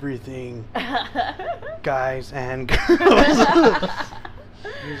everything, guys and girls.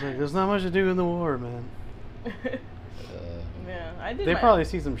 He's like, there's not much to do in the war, man. Yeah, I did. They probably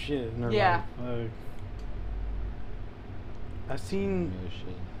see some shit in their Yeah. life. Like, I seen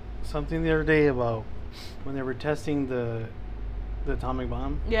something the other day about when they were testing the atomic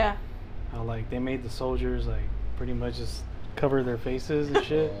bomb. Yeah. How like they made the soldiers like pretty much just cover their faces and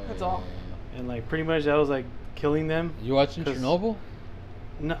shit, That's all. and like pretty much that was like killing them. You watching 'Cause- Chernobyl?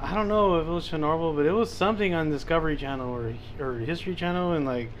 No, I don't know if it was Chernobyl, but it was something on Discovery Channel or History Channel, and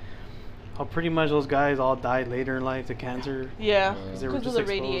like how pretty much those guys all died later in life to cancer Yeah. because they were Because just of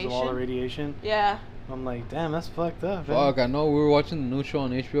the exposed to all the radiation. radiation. Yeah. I'm like, damn, that's fucked up. Man. Fuck, I know. We were watching the new show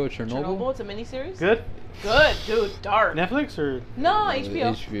on HBO, Chernobyl. It's a miniseries. Good. Good, dude. Dark. Netflix or No,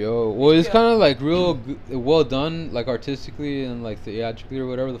 HBO. HBO. Well, it's HBO. kind of like real well done, like artistically and like theatrically or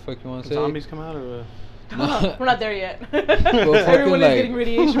whatever the fuck you want to say. zombies come out or We're not there yet. fucking, Everyone is like- getting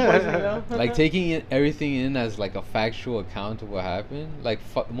radiation poisoning though. Like taking everything in as like a factual account of what happened, like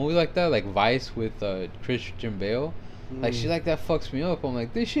a movie like that, like Vice with Christian Bale, like shit like that fucks me up. I'm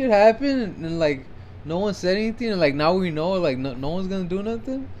like, this shit happened, and like no one said anything, and like now we know, like no one's gonna do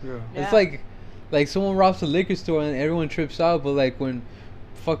nothing. yeah. Yeah. It's like someone robs a liquor store and everyone trips out, but like when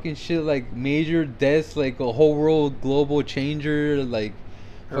fucking shit like major deaths, like a whole world global changer, like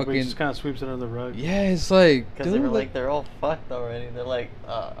Everybody fucking just kind of sweeps it under the rug. yeah, it's like Because dude, they were like, they're all fucked already. They're like,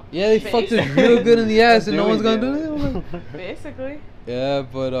 yeah, they Face. fucked us real good in the ass, and no What one's do we gonna do? do it. I'm like, Basically. yeah,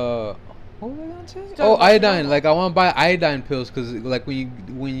 but what was I gonna say? Talking Oh, about iodine. Chernobyl. Like I want to buy iodine pills because like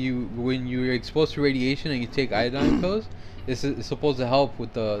when you're exposed to radiation and you take iodine pills, it's supposed to help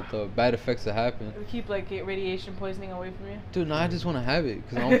with the bad effects that happen. We keep like radiation poisoning away from you. Dude, no, I just want to have it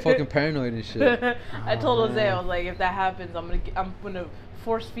because I'm fucking paranoid and shit. I told Oh, Jose, man. I was like, if that happens, I'm gonna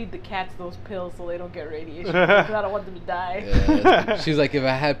force feed the cats those pills so they don't get radiation because I don't want them to die. Yeah. She's like, if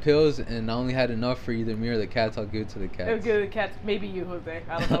I had pills and I only had enough for either me or the cats, I'll give it to the It would cats. give the cats, maybe you, Jose.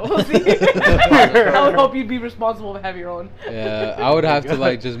 I don't know. We'll see. I would hope you'd be responsible to have your own. Yeah, I would have to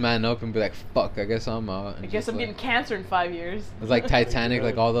like just man up and be like, fuck, I guess I'm out. And I guess just, I'm like, getting cancer in 5 years. It's like Titanic, God.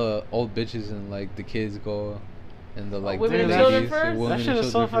 like all the old bitches and like the kids go, and the like women and the children ladies, first? the women That and shit is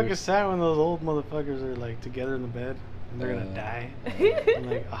so children fucking first. sad when those old motherfuckers are like together in the bed and they're gonna die. I'm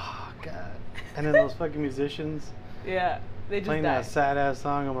like, oh god. And then those fucking musicians Yeah, they just playing die. that sad ass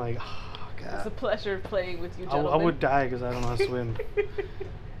song. I'm like, oh It's a god. pleasure playing with you, I gentlemen. would die because I don't know how to swim.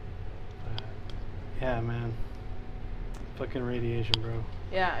 Yeah, man. Fucking radiation, bro.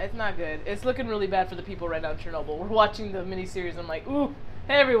 Yeah, it's not good. It's looking really bad for the people right now in Chernobyl. We're watching the miniseries. I'm like, ooh,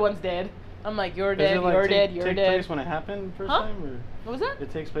 everyone's dead. I'm like, you're Does dead, it, like, you're take dead, you're dead. place when it happened the first Huh? time, or What was that?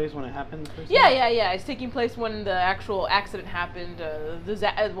 it takes place when it happened the first Yeah, time? yeah. It's taking place when the actual accident happened.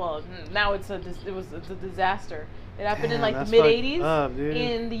 Now it's a disaster. It happened in Damn, like the that's mid fucked '80s up, dude.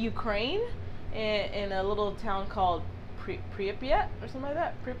 in the Ukraine, in a little town called Pripyat or something like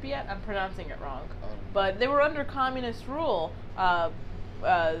that. Pripyat. I'm pronouncing it wrong, but they were under communist rule.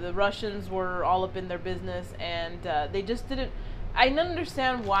 The Russians were all up in their business, and they just didn't. I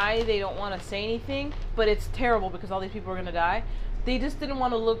understand why they don't want to say anything, but it's terrible because all these people are gonna die. They just didn't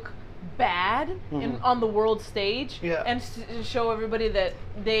want to look bad on the world stage, Yeah. and to show everybody that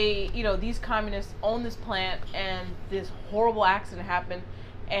they, these communists own this plant, and this horrible accident happened,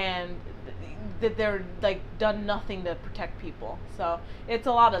 and that they're like done nothing to protect people. So it's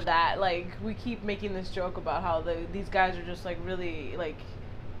a lot of that. Like we keep making this joke about how these guys are just like really like.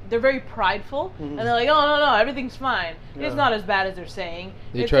 They're very prideful, and they're like, "Oh no, everything's fine. Yeah. It's not as bad as they're saying."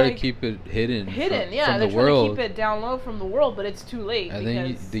 They It's try like, to keep it hidden. hidden, yeah. from They're the trying world. to keep it down low from the world, but it's too late. And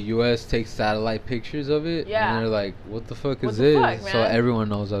because then the U.S. takes satellite pictures of it, Yeah. and they're like, "What the fuck What is the this?" fuck, So man? everyone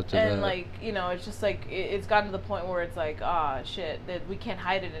knows after that. and like it's just like it's gotten to the point where it's like, shit, that we can't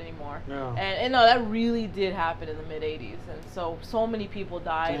hide it anymore. Yeah. And no, that really did happen in the mid '80s, and so many people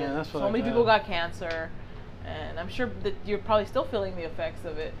died, Damn, and that's so fucked many people up. got cancer, and I'm sure that you're probably still feeling the effects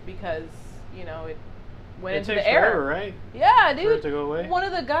of it because it went It into takes the air. forever, right? Yeah, For dude. it to go away? One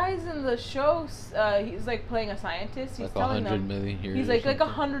of the guys in the show, he's like playing a scientist. He's like telling 100 them million years. he's or like something.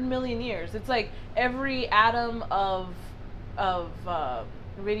 100 million years. It's like every atom of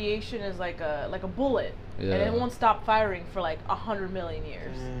radiation is like a bullet, Yeah. and it won't stop firing for like 100 million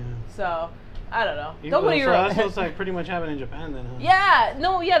years. So I don't know. Even Don't go to so Europe. that's what's like pretty much happening in Japan then, huh? Yeah,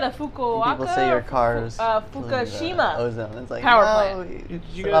 no, yeah, the Fukuoka. People say your cars killing the Fukushima. ozone. It's like power no, plant. Did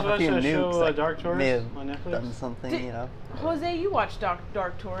you set guys off a watch few that nukes show that Dark Tourist may have on Netflix? done something, Did- you know. Jose, you watched Dark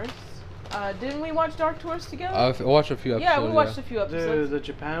Tourist. Didn't we watch Dark Tourist together? I've watched a few episodes. yeah, we watched a few episodes. Dude, the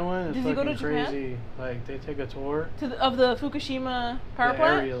Japan one is Did you go fucking to Japan? crazy. Like they take a tour Of the Fukushima power the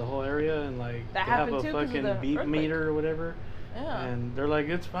plant. area, the whole area, and like That they have happened a too 'cause of fucking the beep earthquake. meter or whatever. Yeah. And they're like,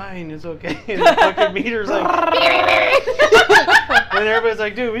 it's fine, it's okay. And the fucking meter's like, and everybody's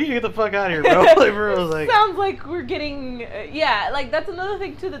like, dude, we need to get the fuck out of here, bro. Like, bro, was like, Sounds like we're getting yeah. Like that's another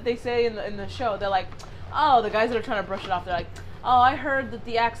thing too that they say in the show. They're like, oh, the guys that are trying to brush it off. They're like, oh, I heard that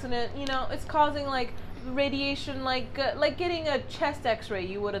the accident, you know, it's causing like radiation, like getting a chest X-ray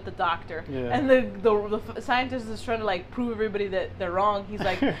you would at the doctor. Yeah. And the scientist is trying to like prove everybody that they're wrong. He's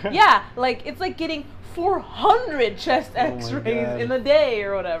like, yeah, like it's like getting 400 chest Oh my X-rays God. in a day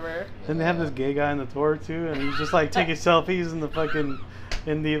or whatever. and they have this gay guy in the tour too, and he's just like taking selfies in the fucking,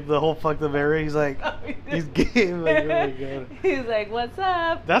 in the whole fucked up area. He's like, he's gay. I'm like, oh my God. He's like, what's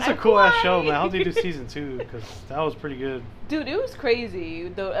up? That's a I'm cool ass show, white." man. I hope they do season 2 because that was pretty good. Dude, it was crazy.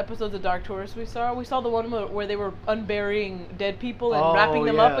 The episodes of Dark Tourist we saw the one where they were unburying dead people and Oh, wrapping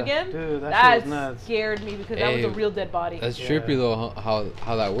them up yeah. again. Dude, that shit was nuts. Scared me because that was Hey, a real dead body. That's Yeah. trippy though,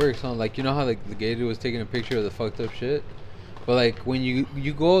 how that works, huh? Like, you know how like the gay dude was taking a picture of the fucked up shit, but like when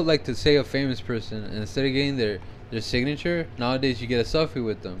you go like to say a famous person, and instead of getting their signature, nowadays you get a selfie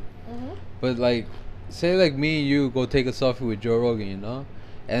with them. Mhm. But like, say like me and you go take a selfie with Joe Rogan, you know,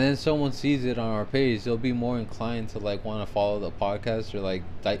 and then someone sees it on our page, they'll be more inclined to like want to follow the podcast or like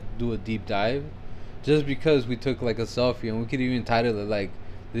do a deep dive, just because we took like a selfie, and we could even title it like,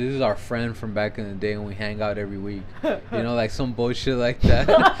 this is our friend from back in the day and we hang out every week, you know, like some bullshit like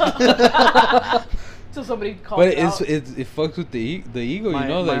that. So somebody called But it out. it fucks with the ego, My, you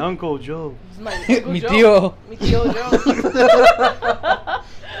know, my like Uncle Joe. This is my Uncle Mi Joe. tío. Mi tío Joe.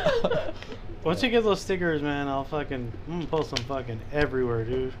 Once you get those stickers, man, I'm gonna post them fucking everywhere,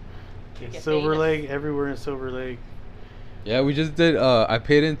 dude. In Get Silver famous. Lake, everywhere in Silver Lake. Yeah, we just did. I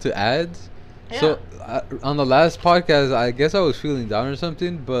paid into ads. So on the last podcast, I guess I was feeling down or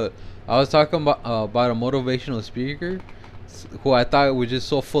something, but I was talking about a motivational speaker who I thought was just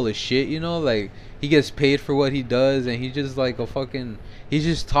so full of shit. You know, like he gets paid for what he does, and he's just like he's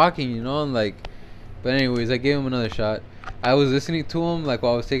just talking. You know, and like. But anyways, I gave him another shot. I was listening to him like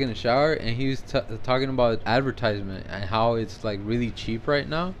while I was taking a shower, and he was talking about advertisement and how it's like really cheap right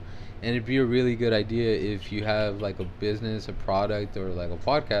now. And it'd be a really good idea if you have like a business, a product, or like a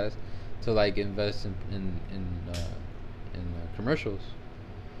podcast to like invest in commercials,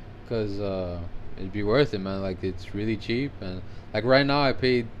 because it'd be worth it, man. Like it's really cheap, and like right now I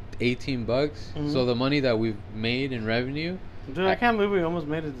paid $18, so the money that we've made in revenue. Dude, I can't believe we almost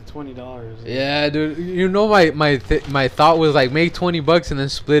made it to $20. Yeah, dude. You know my thought was like make $20 and then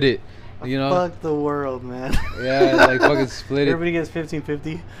split it. You know. Fuck the world, man. Yeah, like fucking split it. Everybody gets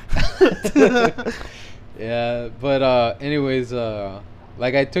 15.50. Yeah, but anyways,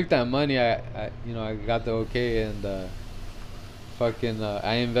 like I took that money, I got the okay, and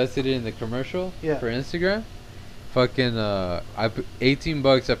I invested it in the commercial for Instagram. Fucking I put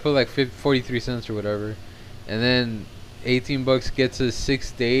 $18. I put like 43 cents or whatever, and then $18 gets us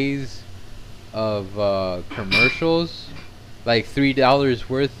 6 days of commercials, like $3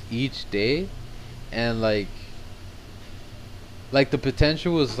 worth each day, and like the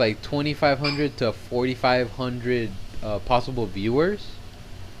potential was like 2,500 to 4,500 possible viewers.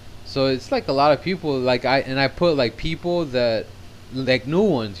 So it's like a lot of people. Like I put like people that like new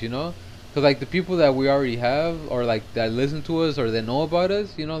ones, you know, because like the people that we already have or like that listen to us or that know about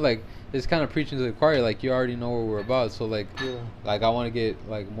us, you know, like it's kind of preaching to the choir. Like you already know what we're about. So like like I want to get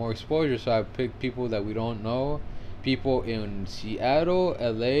like more exposure. So I picked people that we don't know, people in Seattle,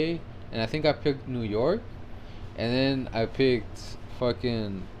 LA, and I think I picked New York. And then I picked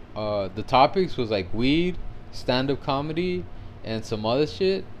fucking the topics was like weed, stand-up comedy, and some other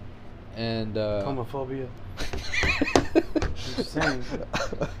shit. And Homophobia. I'm just saying.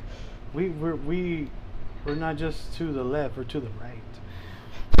 We're not just to the left, we're to the right.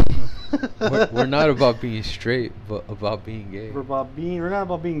 we're not about being straight, but about being gay. We're not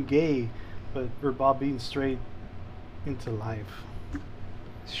about being gay, but we're about being straight into life.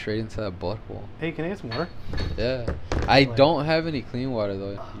 Straight into that butthole. Hey, can I get some water? Yeah. I don't have any clean water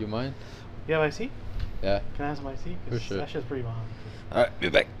though. You mind? You have IC? Yeah. Can I have some IC? 'Cause For sure. that shit's pretty bomb. Alright, be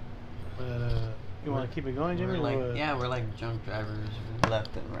back. But you want to keep it going, Jimmy? We're or what? like, we're like drunk drivers, left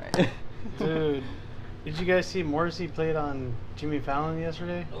and right. Dude, Did you guys see Morrissey played on Jimmy Fallon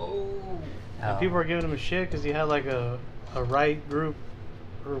yesterday? And people were giving him a shit because he had like a right group,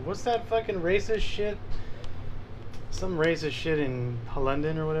 or what's that fucking racist shit? Some racist shit in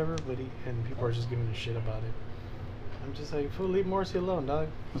London or whatever, but and people are just giving a shit about it. I'm just like, fool, leave Morrissey alone, dog.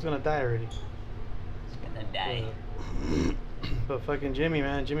 He's gonna die already. He's gonna die. But fucking Jimmy,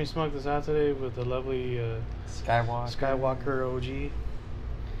 man, Jimmy smoked us out today with the lovely Skywalker OG.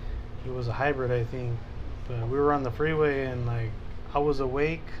 It was a hybrid, I think. But we were on the freeway and like I was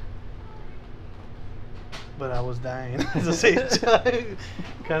awake, but I was dying at the same time,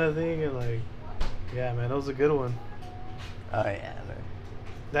 kind of thing. And like, yeah, man, that was a good one. Oh yeah,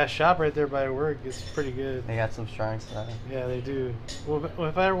 That shop right there by work is pretty good. they got some strong stuff. Yeah, they do. Well,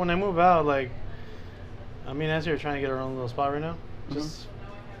 when I move out, like, I mean, as we're trying to get our own little spot right now, just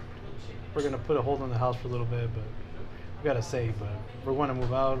we're gonna put a hold on the house for a little bit, but we gotta save. But we're going to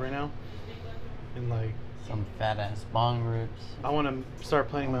move out right now, and like Some fat ass bong rips. I want to start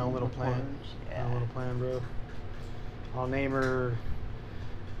planning my own little plan. Yeah. My own little plan, bro. I'll name her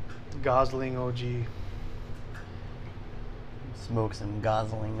Gosling OG. Smoke some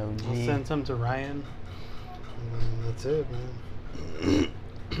Gosling OG. I'll send some to Ryan. And that's it, man.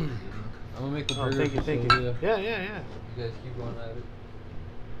 I'm gonna make a Oh, burger. thank for you. Sylvia. Yeah. You guys keep going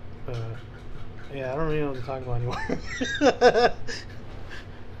at it. Yeah, I don't really know what to talk about anymore.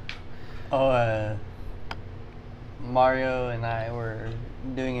 Mario and I were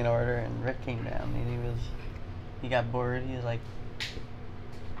doing an order and Rick came down and he got bored. He was like,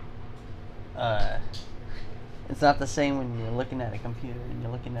 it's not the same when you're looking at a computer and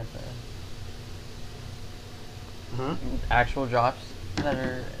you're looking at the actual drops that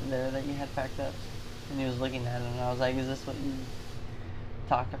are there that you had packed up. And he was looking at it and I was like, is this what you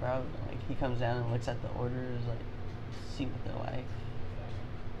talked about? And like he comes down and looks at the orders, like see what they're like.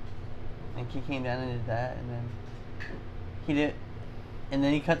 And he came down and did that, and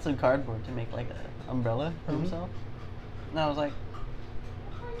then he cut some cardboard to make like an umbrella for himself. And I was like,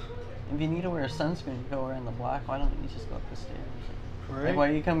 if you need to wear a sunscreen, you go around the block. Why don't you just go up the stairs? Right? Like, why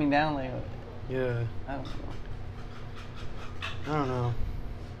are you coming down? Like, Yeah. I don't know. I don't know.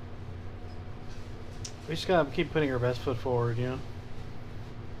 We just gotta keep putting our best foot forward, you know?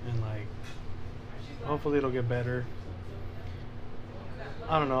 And like, hopefully it'll get better.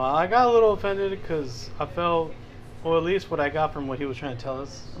 I don't know. I got a little offended because I felt, or at least what I got from what he was trying to tell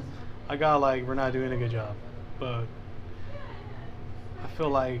us, I got like, we're not doing a good job. But I feel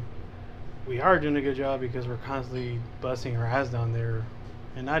like we are doing a good job because we're constantly busting our ass down there.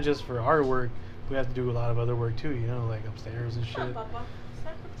 And not just for our work, we have to do a lot of other work too, you know, like upstairs and shit.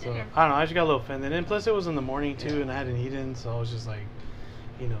 So, I don't know, I just got a little offended. And plus it was in the morning too, and I hadn't eaten, so I was just like,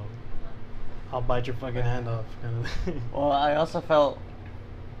 you know, I'll bite your fucking hand off kind of thing. Well, I also felt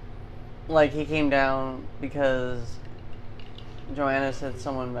like he came down because Joanna said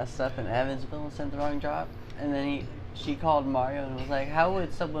someone messed up in Evansville and sent the wrong drop, and then she called Mario and was like, how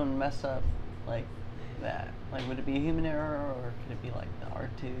would someone mess up like that? Like, would it be a human error or could it be like the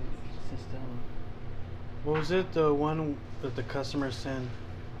R2 system? What was it, the one that the customer sent?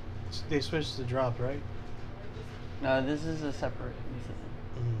 They switched the drops, right? No, this is a separate incident.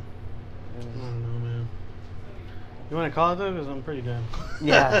 I don't know, man. You want to call it though? Because I'm pretty done.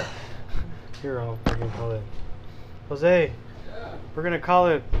 Yeah. Here, I'll fucking call it. Jose, we're gonna call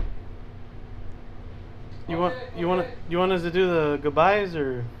it. You want us to do the goodbyes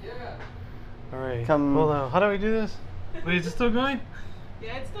or? Yeah. All right. Come. Hold on. How do we do this? Wait, is it still going?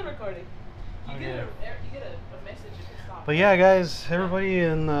 Yeah, it's still recording. You Okay. get a message if it stops. But yeah, guys, everybody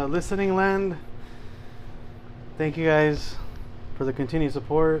in listening land, thank you guys for the continued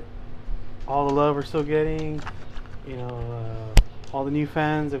support, all the love we're still getting, you know, all the new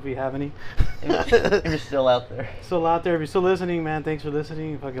fans if we have any. If you're still out there. Still out there, if you're still listening, man, thanks for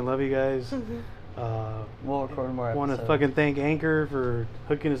listening. Fucking love you guys. We'll record more Want to episodes. fucking thank Anchor for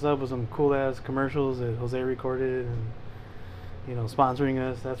hooking us up with some cool ass commercials that Jose recorded and, you know, sponsoring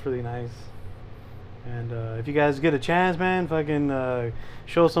us. That's really nice. And if you guys get a chance, man, fucking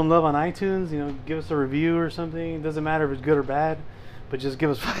show some love on iTunes. You know, give us a review or something. It doesn't matter if it's good or bad, but just give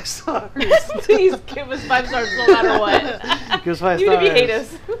us 5 stars. Please give us 5 stars no matter what. Give us 5 Even stars. if you hate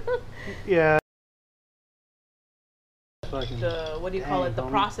us. Yeah. Fucking What do you call dang, it? The homie.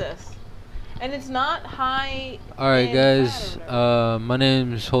 process. And it's not high. Alright in guys, fat or whatever. my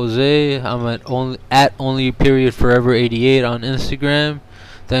name's Jose. I'm at only period forever 88 on Instagram.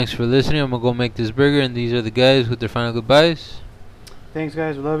 Thanks for listening. I'm gonna go make this burger, and these are the guys with their final goodbyes. Thanks,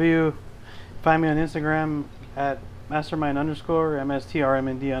 guys. We love you. Find me on Instagram at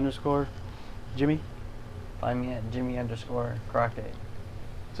mastermind_MSTRMND_. Jimmy. Find me at Jimmy_Crockett.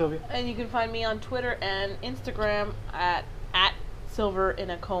 Sylvia. And you can find me on Twitter and Instagram at Silver in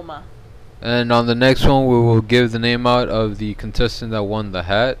a Coma. And on the next one, we will give the name out of the contestant that won the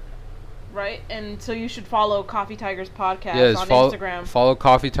hat. Right, and so you should follow Coffee Tigers Podcast Yes, on follow, Instagram. follow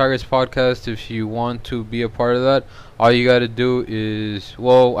Coffee Tigers Podcast if you want to be a part of that. All you got to do is,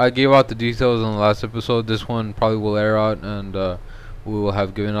 well, I gave out the details on the last episode. This one probably will air out, and we will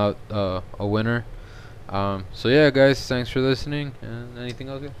have given out a winner. So yeah, guys, thanks for listening. And anything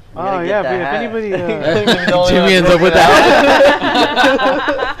else? Guys? Oh yeah, but if anybody, Jimmy ends up with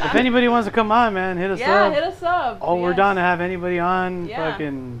that. if anybody wants to come on, man, hit us Yeah, up. hit us up. Oh, we're yes. down to have anybody on. Yeah.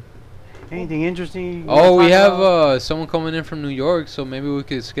 Fucking anything interesting. you Oh, wanna we talk have about? someone coming in from New York, so maybe we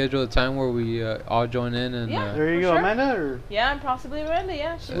could schedule a time where we all join in and. Yeah. There you for go, sure. Amanda. Or Yeah, and possibly Amanda,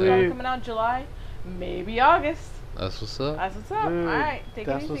 yeah. She's Sweet. probably coming out July, maybe August. That's what's up. That's what's up. Dude, Alright, take it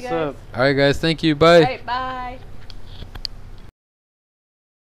that's easy, what's guys. All right, guys. Thank you. Bye. Alright, bye.